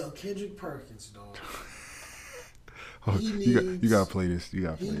 Yo, Kendrick Perkins, dog. You gotta play this. You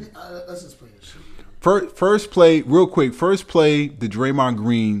gotta play it. Let's just play this shit. First play, real quick. First play, the Draymond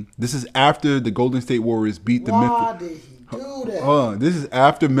Green. This is after the Golden State Warriors beat the Memphis. Why did he do that? This is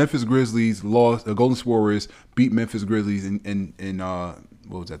after Memphis Grizzlies lost. The Golden State Warriors beat Memphis Grizzlies in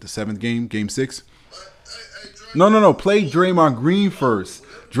what was that? The 7th game, Game 6. No. Play Draymond Green first.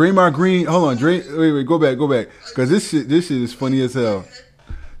 Draymond Green. Hold on, wait, go back, because this shit is funny as hell.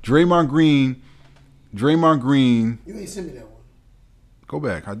 Draymond Green. You ain't sent me that one. Go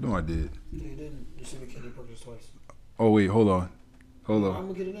back. I know I did. No, you didn't. You sent me Kendrick Perkins twice. Oh wait, hold on. I'm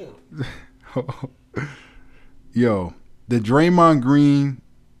gonna get it now. Yo, the Draymond Green.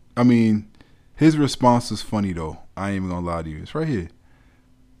 I mean, his response was funny though. I ain't even gonna lie to you. It's right here.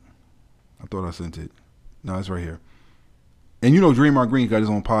 I thought I sent it. No, it's right here. And you know Draymond Green got his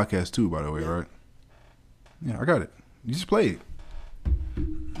own podcast too, by the way, right? Yeah, I got it. You just play it.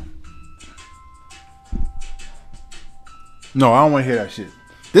 No, I don't want to hear that shit.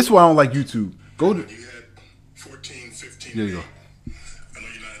 This is why I don't like YouTube. Go to. You had 14, 15. There you go. I know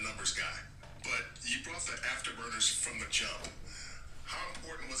you're not a numbers guy, but you brought the afterburners from the jump. How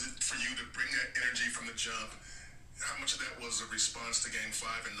important was it for you to bring that energy from the jump? How much of that was a response to Game 5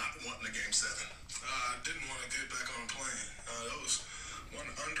 and not wanting a Game 7? I didn't want to get back on playing. That was one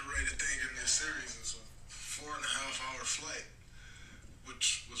underrated thing in this series. It's a 4.5-hour flight,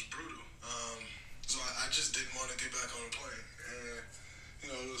 which was brutal. So I just didn't want to get back on the plane. And,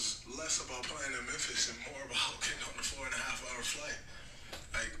 it was less about playing in Memphis and more about getting on the 4.5-hour flight.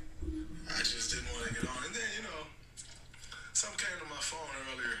 Like, I just didn't want to get on. And then, something came to my phone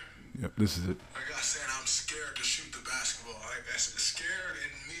earlier. Yep, this is it. I got saying I'm scared to shoot the basketball. Like, that's scared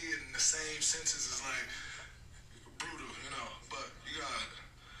in me in the same senses as like brutal, But you got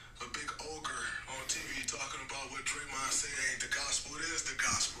a big ogre on TV talking about what Draymond say ain't the gospel. It is the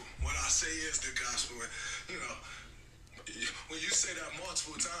gospel. What I say is the gospel. And, when you say that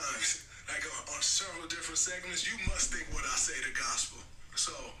multiple times, like on several different segments, you must think what I say the gospel.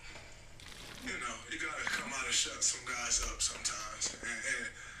 So, you gotta come out and shut some guys up sometimes. And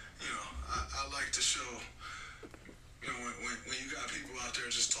I like to show, when you got people out there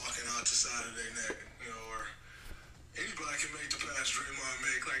just talking out the side of their neck, or anybody can make the pass Draymond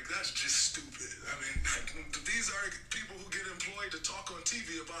make, like, that's just stupid. I mean, these are people who get employed to talk on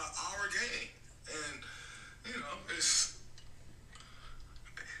TV about our game. And, it's,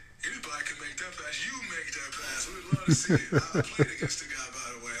 anybody can make that pass. You make that pass. We'd love to see it. I played against the guy, by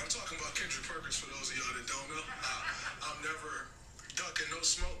the way. I'm talking about Kendrick Perkins, for those of y'all that don't know. I'm never ducking no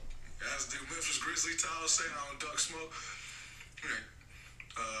smoke. As the Memphis Grizzlies towels say, I don't duck smoke.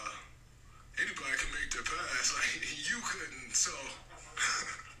 Anybody can make the pass. Like, you couldn't, so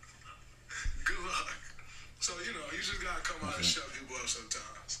good luck. So, you just gotta come out and shut people up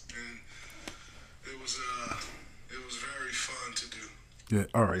sometimes. And it was very fun to do. Yeah,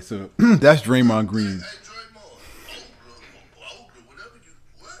 all right, so that's Draymond Green. Hey, Draymond, whatever you,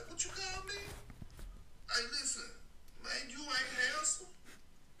 what you call me? Hey, listen, man, you ain't handsome.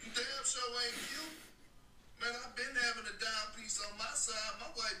 You damn sure ain't cute. Man, I've been having a dime piece on my side.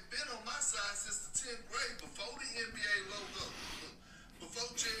 My wife been on my side since the 10th grade, before the NBA logo. Before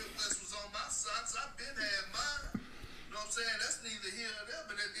Jerry West was on my side, so I've been had mine. You know what I'm saying? That's neither here nor there,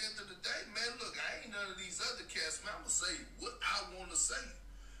 but at the end of the day, man, look, I ain't none of these other cats, man. I'm going to say what I want to say.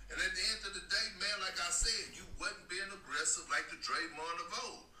 And at the end of the day, man, like I said, you wasn't being aggressive like the Draymond of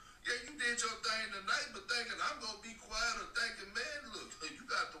old. Yeah, you did your thing tonight, but thinking I'm going to be quiet or thinking, man, look, you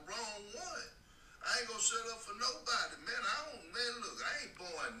got the wrong one. I ain't going to shut up for nobody, man. Look, I ain't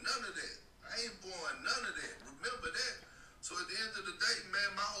born none of that. Remember that. So at the end of the day,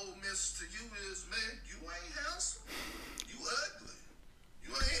 man, my whole message to you is, man, you ain't handsome. You ugly.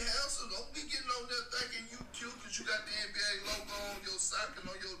 You ain't handsome. Don't be getting on there thinking you cute because you got the NBA logo on your sock and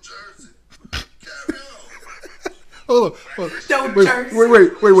on your jersey. Carry on. Hold on.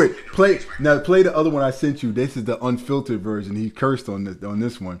 Wait. Play the other one I sent you. This is the unfiltered version. He cursed on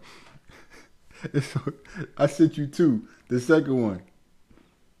this one. I sent you two. The second one.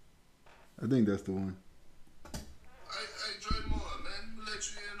 I think that's the one. Hey, Draymond, man, let me let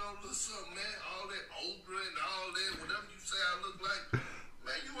you in on a little something, man. All that ogre and all that, whatever you say I look like,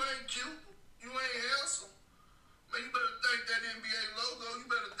 man, you ain't cute. You ain't handsome. Man, you better thank that NBA logo. You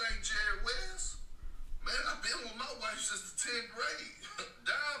better thank Jerry West. Man, I've been with my wife since the 10th grade.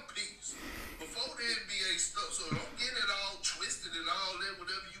 Dime piece. Before the NBA stuff. So don't get it all twisted and all that,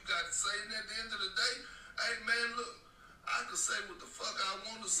 whatever you got to say. And at the end of the day, hey, man, look, I can say what the fuck I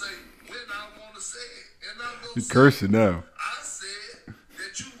want to say when I want to say it. And I'm going to say cursing now. I said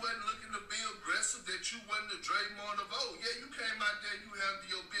that you wasn't looking to be aggressive, that you wasn't the Draymond of old. Yeah, you came out there, you handled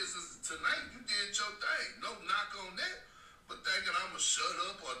your business tonight. You did your thing. No knock on that. But thinking I'm going to shut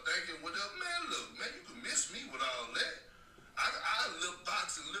up or thinking whatever. Man, look, man, you can miss me with all that. I lip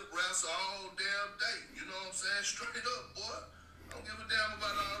box and lip wrestle all damn day. You know what I'm saying? Straight up, boy. I don't give a damn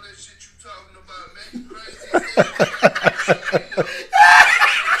about all that shit you talking about, man. You crazy as hell.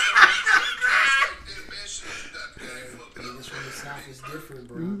 This from the South is different,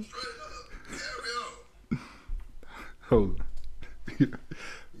 bro. bro. Straight up. Hold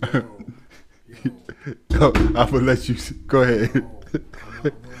Yo, on. I'm gonna let you go ahead. I'm gonna go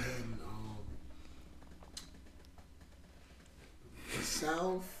ahead and the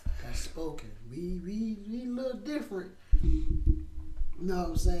South has spoken. We a little different. You know what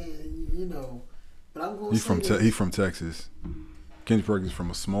I'm saying? You know, but I'm gonna say this. He's from Texas. Kendrick Perkins from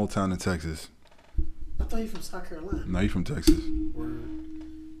a small town in Texas. I thought you from South Carolina. No, he's from Texas. Word.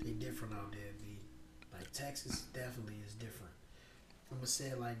 They different out there, B. Like Texas definitely is different. I'm gonna say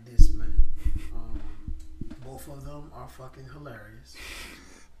it like this, man. Both of them are fucking hilarious.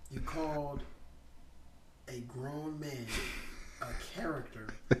 You called a grown man a character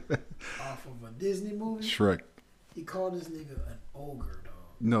off of a Disney movie. Shrek. He called this nigga an ogre, dog.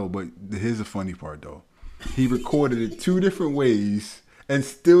 No, but here's the funny part though. He recorded it 2 different ways and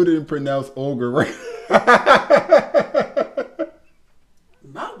still didn't pronounce ogre right.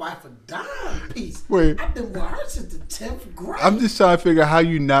 My wife a dime piece. Wait. I've been with her since the 10th grade. I'm just trying to figure out how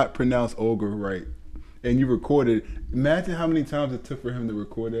you not pronounce ogre right. And you recorded. Imagine how many times it took for him to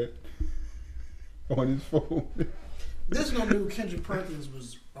record that on his phone. This gonna do Kendrick Perkins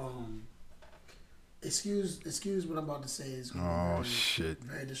was excuse what I'm about to say is gonna be shit.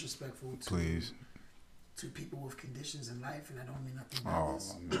 very disrespectful to people with conditions in life, and I don't mean nothing by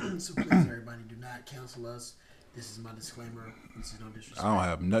this. So please, everybody, do not cancel us. This is my disclaimer. This is no disrespect. I don't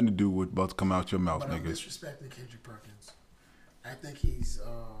have nothing to do with what's about to come out your mouth, But I'm nigga. disrespecting Kendrick Perkins. I think he's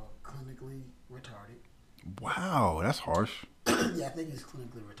clinically retarded. Wow, that's harsh. Yeah, I think he's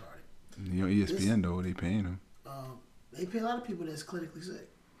clinically retarded. You know, ESPN though, they paying him. They pay a lot of people that's clinically sick.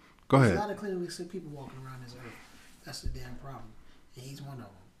 Go There's a ahead. lot of clinically sick people walking around this earth. That's the damn problem. And he's one of them.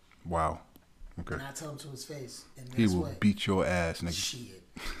 Wow. Okay. And I tell him to his face. And He guess will what? beat your ass, nigga. Shit.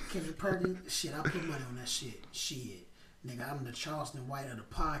 Kendrick Perkins, shit, I put money on that shit. Shit. Nigga, I'm the Charleston White of the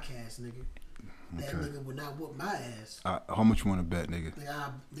podcast, nigga. That Okay. nigga would not whoop my ass. How much you want to bet, nigga?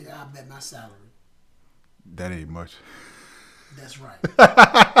 Nigga, I bet my salary. That ain't much. That's right.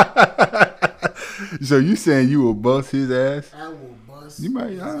 So you saying you will bust his ass? I will bust. You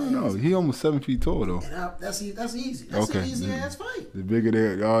might. I don't know. He almost 7 feet tall though. And that's easy. That's Okay. an easy ass fight. The bigger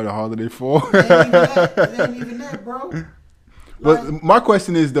they are, the harder they fall. It ain't even that. It ain't even that, bro. But my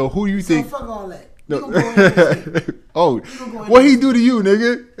question is though, who do you So think? fuck all that. No. We gonna go in this game. Oh, gonna go in what this he do to you,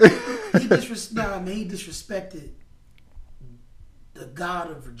 nigga? He disrespected the God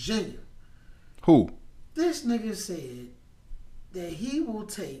of Virginia. Who? This nigga said that he will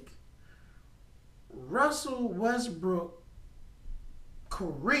take Russell Westbrook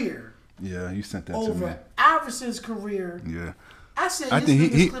career Yeah, you sent that to me. over Iverson's career. Yeah. I said I this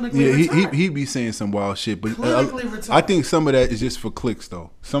think nigga's clinically retarded. he be saying some wild shit, but Clinically retarded. I think some of that is just for clicks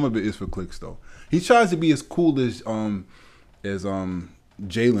though. Some of it is for clicks though. He tries to be as cool as Jalen,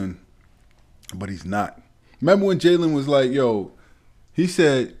 but he's not. Remember when Jalen was like, "Yo," he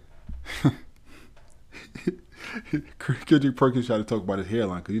said. Kendrick Perkins tried to talk about his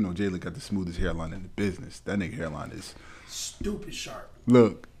hairline because you know Jalen got the smoothest hairline in the business. That nigga hairline is Stupid sharp.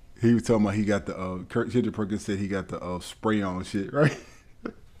 look. He was talking about he got the Kendrick Perkins said he got the spray on shit, right?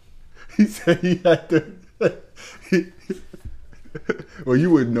 He said he had the well,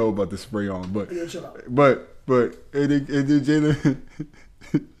 you wouldn't know about the spray on, but Yeah, chill out. and then Jalen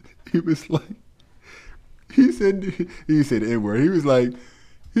he was like he said the N-word.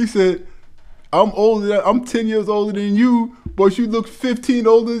 He said I'm 10 years older than you, but you look 15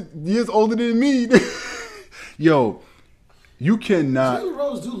 years older than me. Yo, you cannot. Jalen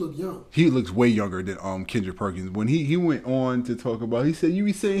Rose do look young. He looks way younger than Kendrick Perkins. When he went on to talk about, he said, you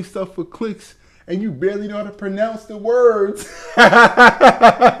be saying stuff for clicks and you barely know how to pronounce the words.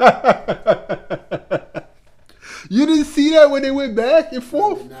 You didn't see that when they went back and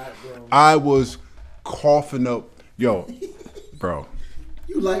forth? Not, bro. I was coughing up. Yo, bro.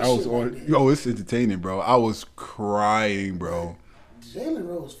 You like I was shit on. like that. Yo, it's entertaining, bro. I was crying, bro. Jalen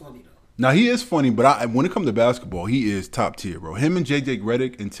Rose funny though. Now he is funny, but when it comes to basketball, he is top tier, bro. Him and JJ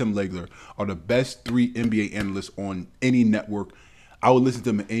Redick and Tim Legler are the best 3 NBA analysts on any network. I would listen to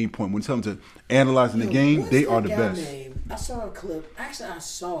them at any point. When it comes to analyzing the game, What's they that are the guy best. name? I saw a clip. Actually, I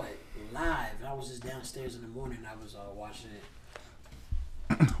saw it live. I was just downstairs in the morning. I was watching it.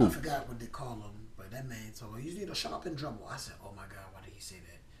 I forgot what they call him, but that man told me, you need to shut up and dribble. I said, oh my God, why did he say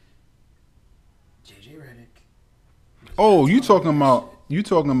that? JJ Redick. Oh, you talking about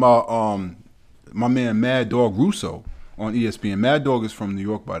my man Mad Dog Russo on ESPN. Mad Dog is from New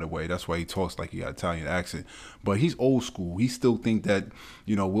York, by the way. That's why he talks like he got an Italian accent. But he's old school. He still think that,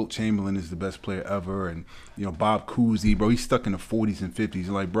 you know, Wilt Chamberlain is the best player ever, and you know Bob Cousy, bro. He's stuck in the 40s and 50s.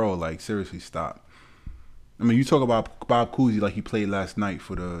 Like, bro, like seriously, stop. I mean, you talk about Bob Cousy like he played last night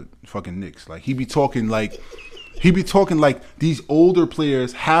for the fucking Knicks. Like he be talking like these older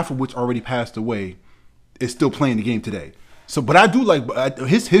players, half of which already passed away, is still playing the game today. So, but I do like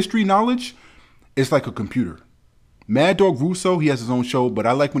his history knowledge. It's like a computer. Mad Dog Russo, he has his own show, but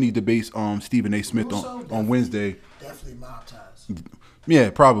I like when he debates Stephen A. Smith on Wednesday. Definitely mob ties. Yeah,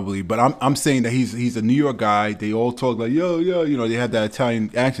 probably. But I'm saying that he's a New York guy. They all talk like yo, you know, they have that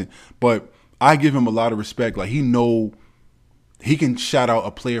Italian accent. But I give him a lot of respect. Like he can shout out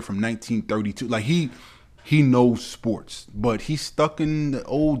a player from 1932. Like he knows sports, but he's stuck in the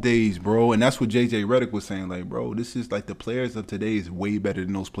old days, bro. And that's what JJ Redick was saying. Like, bro, this is like the players of today is way better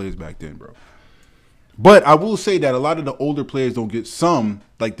than those players back then, bro. But I will say that a lot of the older players don't get some,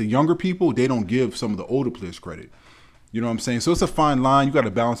 like the younger people, they don't give some of the older players credit. You know what I'm saying? So it's a fine line. You got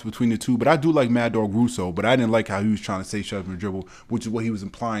to balance between the two. But I do like Mad Dog Russo, but I didn't like how he was trying to say shut up and dribble, which is what he was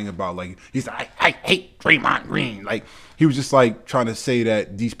implying about. Like, he's like, I hate Draymond Green. Like, he was just like trying to say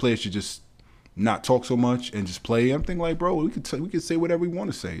that these players should just not talk so much and just play. I'm thinking like, bro, we could say whatever we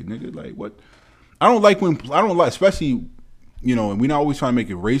want to say, nigga. Like, what? I don't like, especially, you know, and we're not always trying to make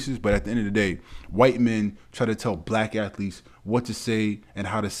it racist, but at the end of the day, white men try to tell black athletes what to say and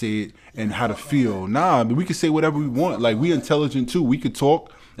how to say it and how to feel. Nah, but we can say whatever we want. Like, we intelligent too. We could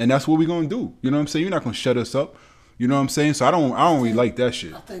talk, and that's what we're gonna do. You know what I'm saying? You're not gonna shut us up. You know what I'm saying? So I don't really like that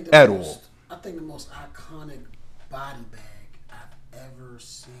shit at all. I think the most iconic body bag I've ever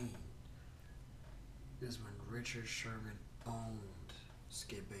seen is when Richard Sherman owned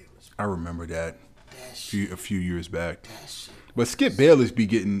Skip Bayless. I remember that a few years back. That shit. But Skip Bayless be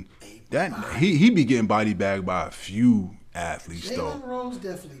getting that. He be getting body bagged by a few athletes though. Jalen Rose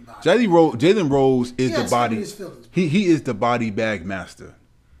definitely body. Jalen Rose is the body. His feelings. He is the body bag master.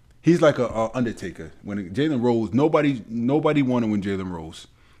 He's like a Undertaker. When Jalen Rose, nobody wanted when Jalen Rose,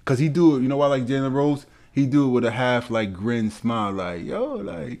 cause he do it. You know why I like Jalen Rose? He do it with a half like grin smile, like yo,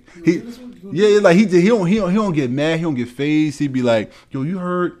 like he don't get mad, he don't get phased. He be like, yo, you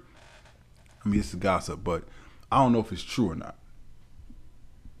heard? I mean, it's a gossip, but I don't know if it's true or not.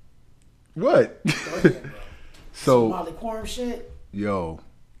 What? Go ahead, bro. So Molly Quorum shit. Yo.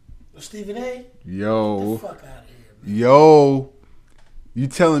 Stephen A. Yo. Get the fuck out of here, man. Yo. You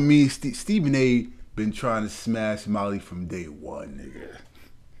telling me Stephen A. been trying to smash Molly from day one, nigga?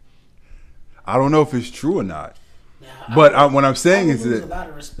 I don't know if it's true or not. Now, but what I'm saying is lose that a lot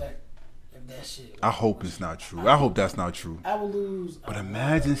of respect if that shit. I hope it's not true. I hope that's not true. I will lose. But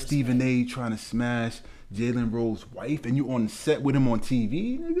imagine Stephen A. trying to smash Jalen Rose's wife, and you on set with him on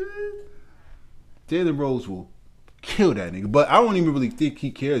TV, nigga. Jalen Rose will kill that nigga. But I don't even really think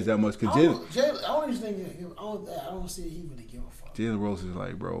he cares that much because I don't even think I don't see he really give a fuck. Jalen Rose is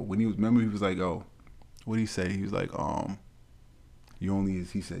like, bro, when he was like, oh, what did he say? He was like,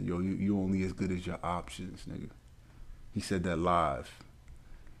 he said, yo, you only as good as your options, nigga. He said that live.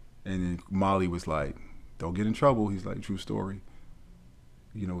 And then Molly was like, don't get in trouble. He's like, true story.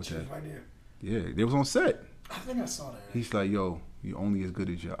 You know what that? Right there. Yeah, they was on set. I think I saw that. He's like, yo, you're only as good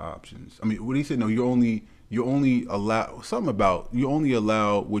as your options. I mean, what he said, no, you only allow something about you only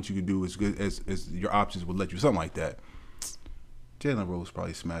allow what you can do as good as your options will let you. Something like that. Jalen Rose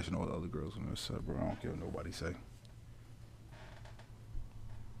probably smashing all the other girls on this set, bro. I don't care what nobody say.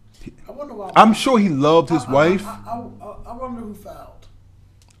 I wonder why. I'm sure he loved his wife. I wonder who fouled.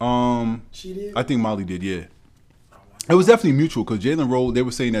 She did. I think Molly did. Yeah. It was definitely mutual because Jalen Rose. They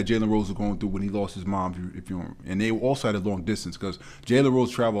were saying that Jalen Rose was going through when he lost his mom. If you and they also had a long distance because Jalen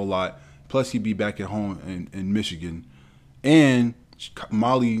Rose traveled a lot. Plus, he'd be back at home in Michigan, and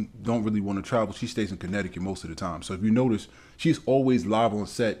Molly don't really want to travel. She stays in Connecticut most of the time. So if you notice, she's always live on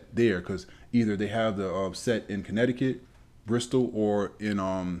set there because either they have the set in Connecticut, Bristol, or in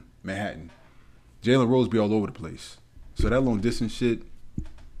Manhattan. Jalen Rose be all over the place. So that long distance shit,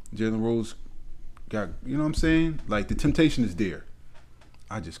 Jalen Rose got, you know what I'm saying? Like, the temptation is there.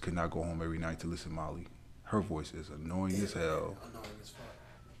 I just could not go home every night to listen to Molly. Her voice is annoying as hell. Annoying as fuck.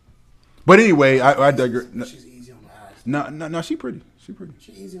 But anyway, I digress. She's easy on the eyes. No, she pretty. She pretty.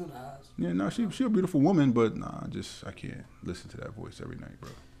 She's easy on the eyes. Yeah, no, she a beautiful woman, but nah, I can't listen to that voice every night,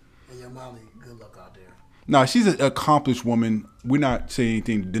 bro. And your Molly, good luck out there. Nah, she's an accomplished woman. We're not saying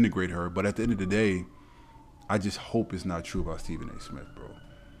anything to denigrate her, but at the end of the day, I just hope it's not true about Stephen A. Smith, bro.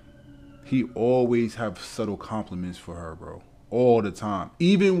 He always have subtle compliments for her, bro. All the time.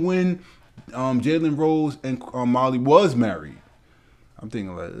 Even when Jalen Rose and Molly was married. I'm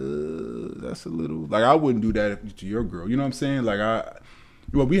thinking like, that's a little, like I wouldn't do that to your girl. You know what I'm saying? Like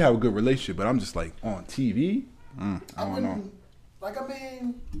we have a good relationship, but I'm just like on TV. I don't know. Like I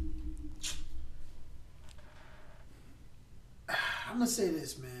mean, I'm gonna say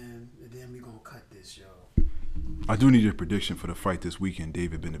this, man, and then we gonna cut this, yo. I do need your prediction for the fight this weekend.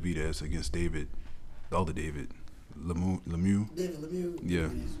 David Benavidez against the other David Lemieux. David Lemieux. Yeah.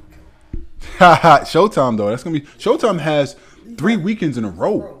 Showtime though. That's gonna be Showtime has 3 weekends in a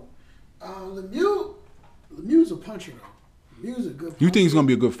row. Lemieux's a puncher though. Lemieux's a good puncher. You think it's gonna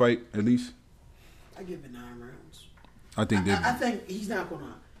be a good fight at least? I give it 9 rounds. I think I think he's not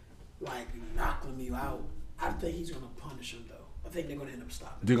gonna like knock Lemieux out. I think he's gonna punish him though. I think they're gonna end up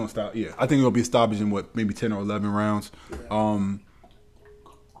stopping. They're gonna stop. Yeah, I think it'll be a stoppage in maybe 10 or 11 rounds. Yeah.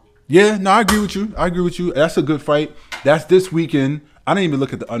 Yeah, no, I agree with you. That's a good fight. That's this weekend. I didn't even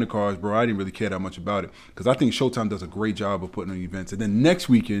look at the undercards, bro. I didn't really care that much about it because I think Showtime does a great job of putting on events. And then next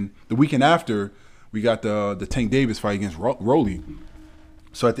weekend, the weekend after, we got the Tank Davis fight against Rolly.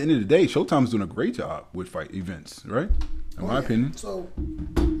 So at the end of the day, Showtime's doing a great job with fight events, right? In my opinion. So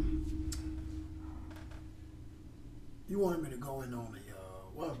you wanted me to go in on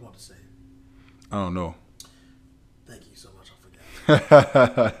what I was about to say. I don't know. Thank you so much. I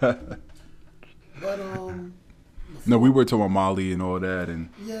forgot. But no, we were talking about Molly and all that, and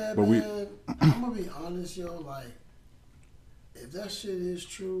yeah, but man. I'm gonna be honest, yo. Like, if that shit is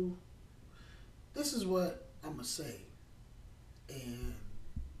true, this is what I'm gonna say, and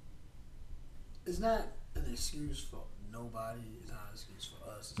it's not an excuse for nobody. It's not an excuse for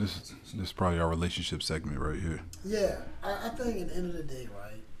us. This is probably our relationship segment right here. Yeah, I think at the end of the day,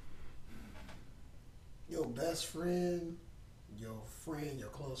 right, your best friend, your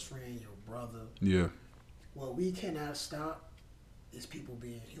close friend, your brother. Yeah. What we cannot stop is people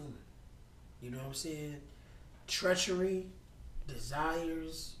being human. You know what I'm saying? Treachery,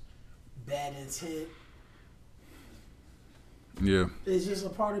 desires, bad intent. Yeah. It's just a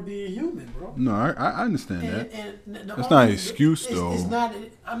part of being human, bro. No, I understand that. And that's not an excuse, though. It's not.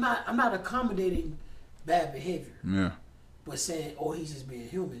 I'm not accommodating bad behavior. Yeah. But saying, oh, he's just being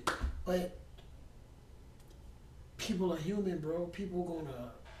human. But people are human, bro. People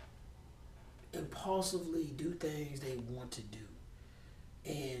gonna impulsively do things they want to do.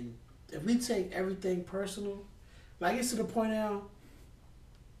 And if we take everything personal, like it's to the point now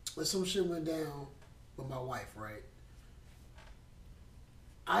when some shit went down with my wife, right?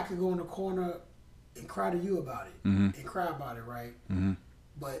 I could go in the corner and cry to you about it and cry about it, right? Mm-hmm.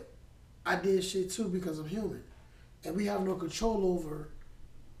 But I did shit too because I'm human. And we have no control over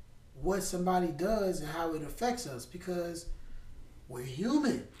what somebody does and how it affects us because we're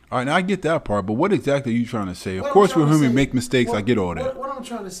human. All right, now I get that part, but what exactly are you trying to say? Of What course, I'm we're trying to human, say- make mistakes. I what- get all that. What I'm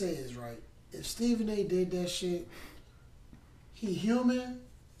trying to say is, right, if Stephen A. did that shit, he human,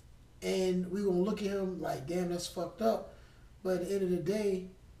 and we gonna look at him like, damn, that's fucked up. But at the end of the day,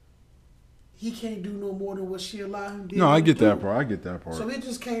 he can't do no more than what she allowed him to do. No, I get that part. I get that part. So we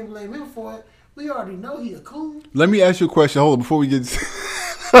just can't blame him for it. We already know he a coon. Let me ask you a question. Hold on, before we get.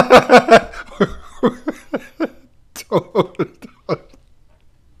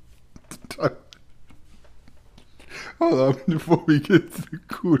 Hold on, before we get to the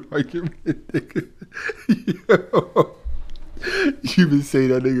cool argument, nigga. Yo, you been saying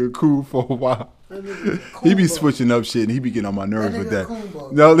that nigga cool for a while. That nigga's a coon He be bug. switching up shit, and he be getting on my nerves That with nigga that. coon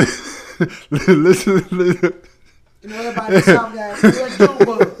bug. No, listen. You know, everybody in the South guy, that's June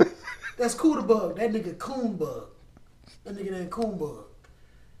bug. That's Cooter bug. That nigga coon bug. That nigga named coon bug.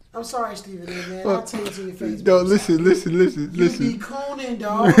 I'm sorry, Stephen A. Man. I'll tell you to your face. No, bro. listen. You be cooning,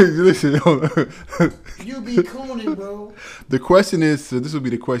 dog. Listen, hold on. You be cooning, bro. The question is, so this will be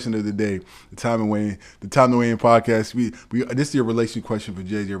the question of the day. The Time to Weigh In podcast. We this is your relation question for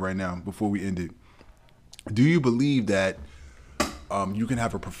JJ right now. Before we end it, do you believe that you can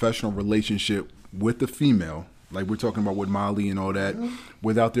have a professional relationship with the female, like we're talking about with Molly and all that,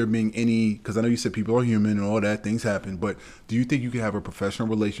 without there being any? Because I know you said people are human and all that, things happen. But do you think you can have a professional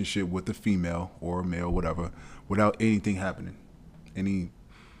relationship with the female or male, whatever, without anything happening, any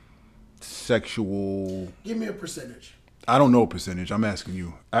sexual? Give me a percentage. I don't know a percentage. I'm asking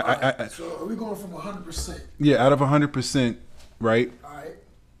you. So are we going from 100%? Yeah, out of 100%, right? All right.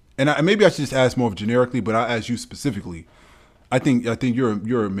 And maybe I should just ask more generically, but I'll ask you specifically. I think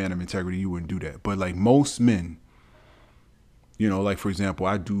you're a man of integrity. You wouldn't do that. But like most men, you know, like for example,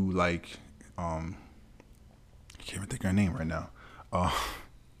 I do like I can't even think of her name right now.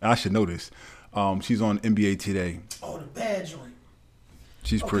 I should know this. She's on NBA Today. Oh, the bad joint.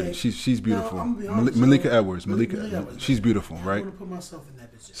 She's pretty. Okay. She's beautiful. Now, I'm gonna be honest, Malika yo. Edwards. Malika Edwards. She's beautiful, I right? want to put myself in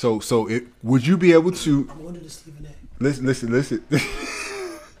that position. So would you be able to I'm going to the Stephen A. listen?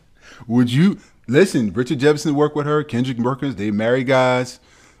 Would you listen? Richard Jefferson worked with her. Kendrick Perkins, they married guys.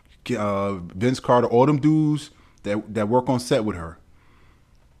 Vince Carter, all them dudes that work on set with her.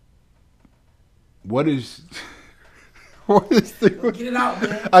 What is the? Get it out,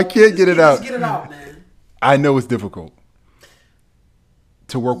 man. I can't get it out. Just get it out, man. I know it's difficult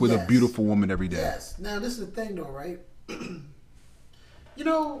to work with a Yes. beautiful woman every day. Yes. Now this is the thing, though, right? You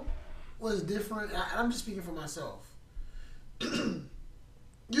know what's different? I'm just speaking for myself.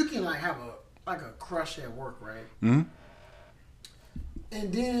 You can like have a crush at work, right? Mm-hmm.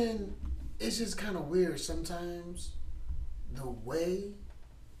 And then it's just kind of weird sometimes the way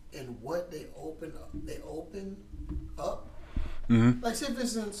and what they open up. Mm-hmm. Like, say for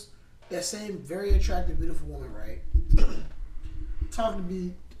instance, that same very attractive, beautiful woman, right? Talking to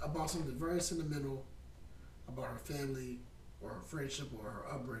me about something very sentimental about her family or her friendship or her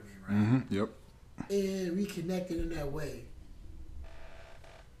upbringing, right? Mm-hmm. Yep. And we connected in that way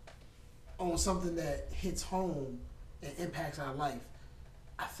on something that hits home and impacts our life.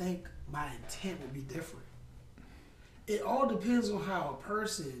 I think my intent would be different. It all depends on how a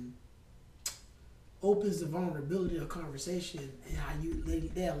person opens the vulnerability of conversation and how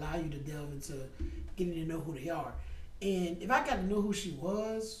they allow you to delve into getting to know who they are. And if I got to know who she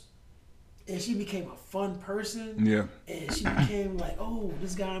was, and she became a fun person, Yeah. and she became like, oh,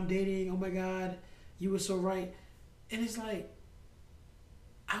 this guy I'm dating, oh my God, you were so right. And it's like,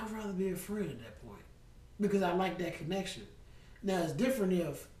 I would rather be a friend at that point because I like that connection. Now, it's different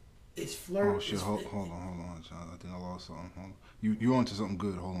if it's flirt. Oh shit! Hold on, John. I think I lost something. Hold on. You onto something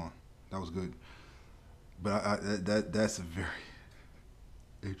good. Hold on. That was good. But that's a very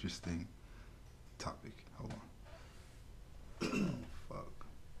interesting topic. Hold on. Fuck.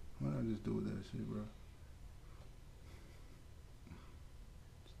 What did I just do with that shit, bro?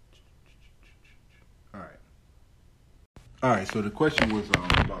 All right. So the question was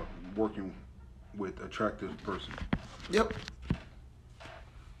about working with attractive person. Yep.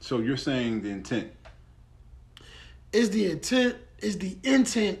 So you're saying the intent. Is the intent,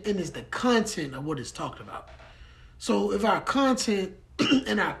 and is the content of what is talked about. So if our content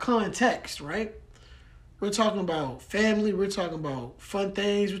and our context, right? We're talking about family, we're talking about fun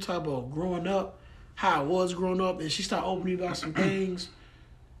things, we're talking about growing up, how I was growing up, and she started opening about some things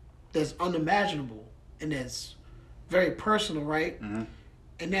that's unimaginable and that's very personal, right? Mm-hmm.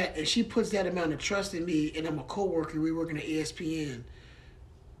 And she puts that amount of trust in me, and I'm a coworker, we working at ESPN.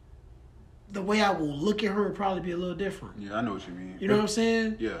 The way I will look at her will probably be a little different. Yeah, I know what you mean. You know what I'm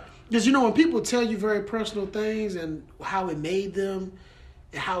saying? Yeah. Because, you know, when people tell you very personal things and how it made them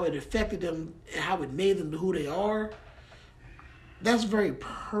and how it affected them and how it made them to who they are, that's very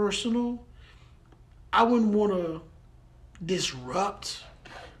personal. I wouldn't want to disrupt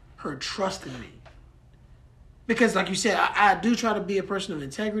her trust in me. Because, like you said, I do try to be a person of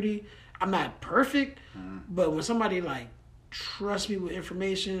integrity. I'm not perfect, but when somebody, like, trusts me with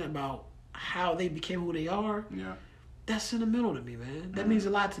information about how they became who they are, Yeah. that's sentimental to me, man. That means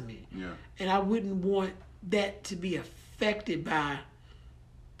a lot to me. Yeah. And I wouldn't want that to be affected by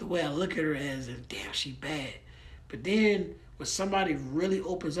the way I look at her as, and damn, she bad. But then when somebody really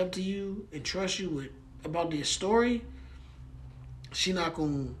opens up to you and trusts you with about their story, she not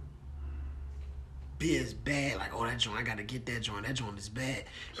gonna be as bad. Like, oh, that joint, I gotta get that joint. That joint is bad.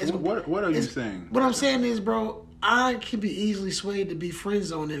 So what are you saying? What I'm saying is, bro, I can be easily swayed to be friend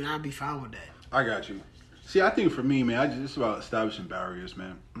zoned, and I'll be fine with that. I got you. See, I think for me, man, it's about establishing barriers,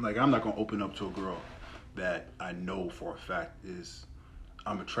 man. Like, I'm not gonna open up to a girl that I know for a fact is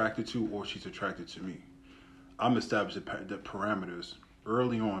I'm attracted to or she's attracted to me. I'm establishing the parameters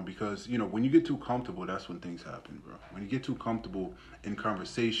early on because, you know, when you get too comfortable, that's when things happen, bro. When you get too comfortable in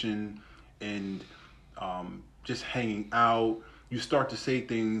conversation and just hanging out, you start to say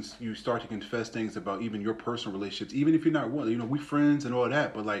things, you start to confess things about even your personal relationships, even if you're not one. You know, we friends and all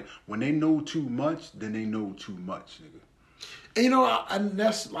that, but like when they know too much, then they know too much, nigga. And you know, and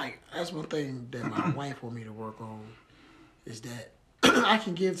that's one thing that my wife want me to work on is that I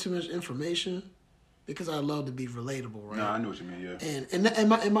can give too much information because I love to be relatable, right? Nah, I know what you mean, yeah.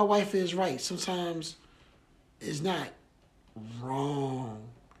 And my wife is right. Sometimes it's not wrong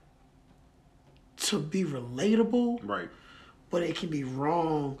to be relatable, Right. but it can be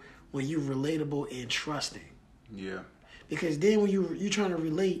wrong when you're relatable and trusting. Yeah. Because then when you're trying to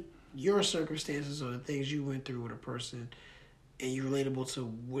relate your circumstances or the things you went through with a person and you're relatable to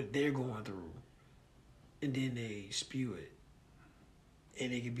what they're going through, and then they spew it,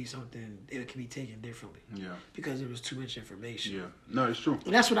 and it can be something, it can be taken differently. Yeah. Because it was too much information. Yeah. No, it's true.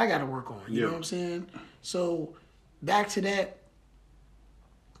 And that's what I got to work on. You Yeah. know what I'm saying? So back to that,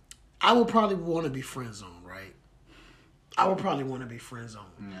 I would probably want to be friend zone, right? I would probably want to be friend zone.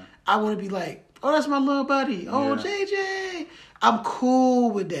 Yeah. I want to be like, oh, that's my little buddy. Oh, Yeah. JJ. I'm cool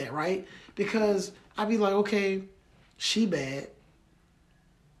with that, right? Because I'd be like, okay, she bad.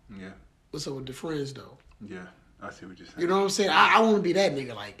 Yeah. What's up with the friends, though? Yeah. I see what you're saying. You know what I'm saying? I want to be that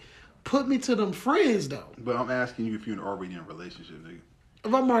nigga. Like, put me to them friends, though. But I'm asking you if you're already in a relationship, nigga.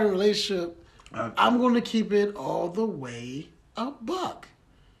 If I'm already in a relationship, I'm going to keep it all the way a buck.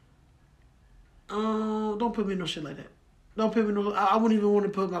 Don't put me in no shit like that. Don't put me in no... I wouldn't even want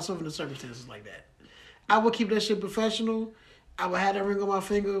to put myself in the circumstances like that. I would keep that shit professional. I would have that ring on my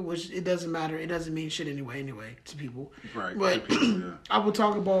finger, which it doesn't matter. It doesn't mean shit anyway, to people. Right. But to people, yeah. I would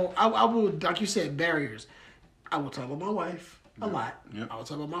talk about... I would, like you said, barriers. I would talk about my wife a lot. Yep. I would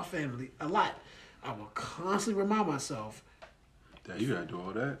talk about my family a lot. I will constantly remind myself... Damn, you gotta do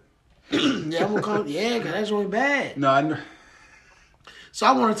all that? Yeah, I'm gonna because that's really bad. No, I know. So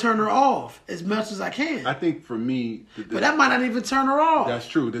I want to turn her off as much as I can. I think for me, but that might not even turn her off. That's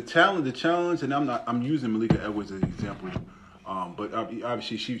true. The challenge, and I'm using Malika Edwards as an example. But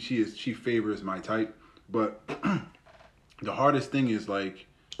obviously she favors my type. But the hardest thing is like,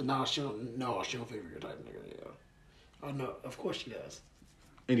 No, she don't favor your type, nigga. Yeah. Oh no, of course she does.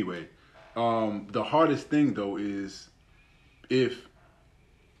 Anyway, the hardest thing though is if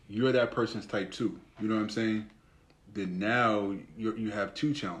you're that person's type too. You know what I'm saying? Then now you have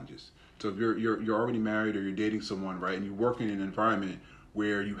two challenges. So if you're already married or you're dating someone, right, and you work in an environment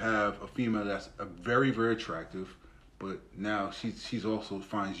where you have a female that's very, very attractive, but now she's also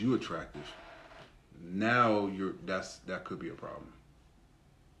finds you attractive. Now that could be a problem.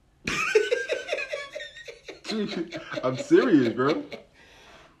 I'm serious, bro.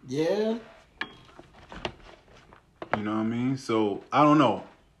 Yeah. You know what I mean? So I don't know.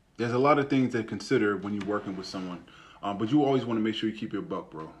 There's a lot of things to consider when you're working with someone. But you always want to make sure you keep your buck,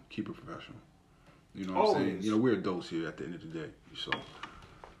 bro. Keep it professional. You know what I'm saying? You know, we're adults here at the end of the day. So,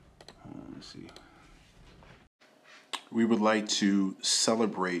 let's see. We would like to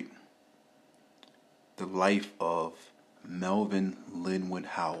celebrate the life of Melvin Linwood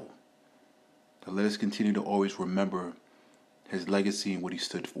Howell. So let us continue to always remember his legacy and what he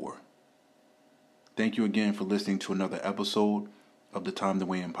stood for. Thank you again for listening to another episode of the Time to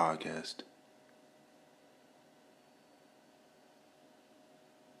Weigh In podcast.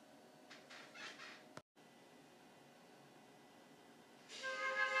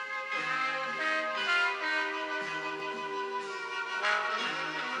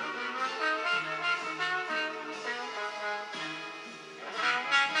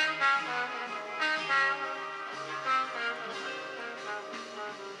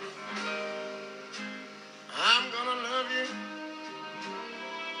 I'm gonna love you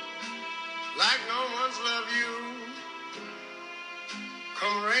like no one's loved you.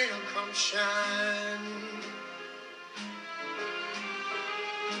 Come rain or come shine.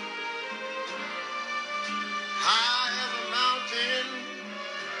 High as a mountain,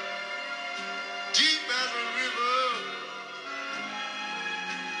 deep as a river.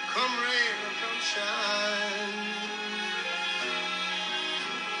 Come rain or come shine.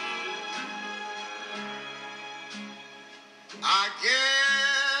 I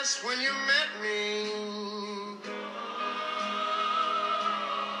guess when you met me,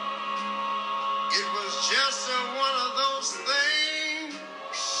 it was just one of those things.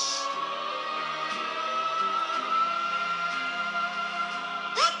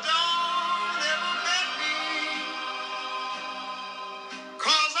 But don't ever bet me,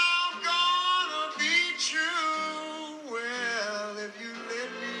 'cause I'm gonna be true. Well, if you let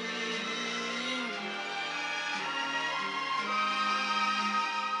me,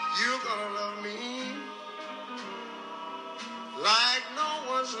 you're gonna love me like no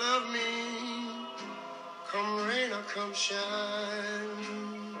one's loved me. Come rain or come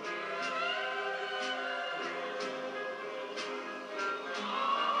shine.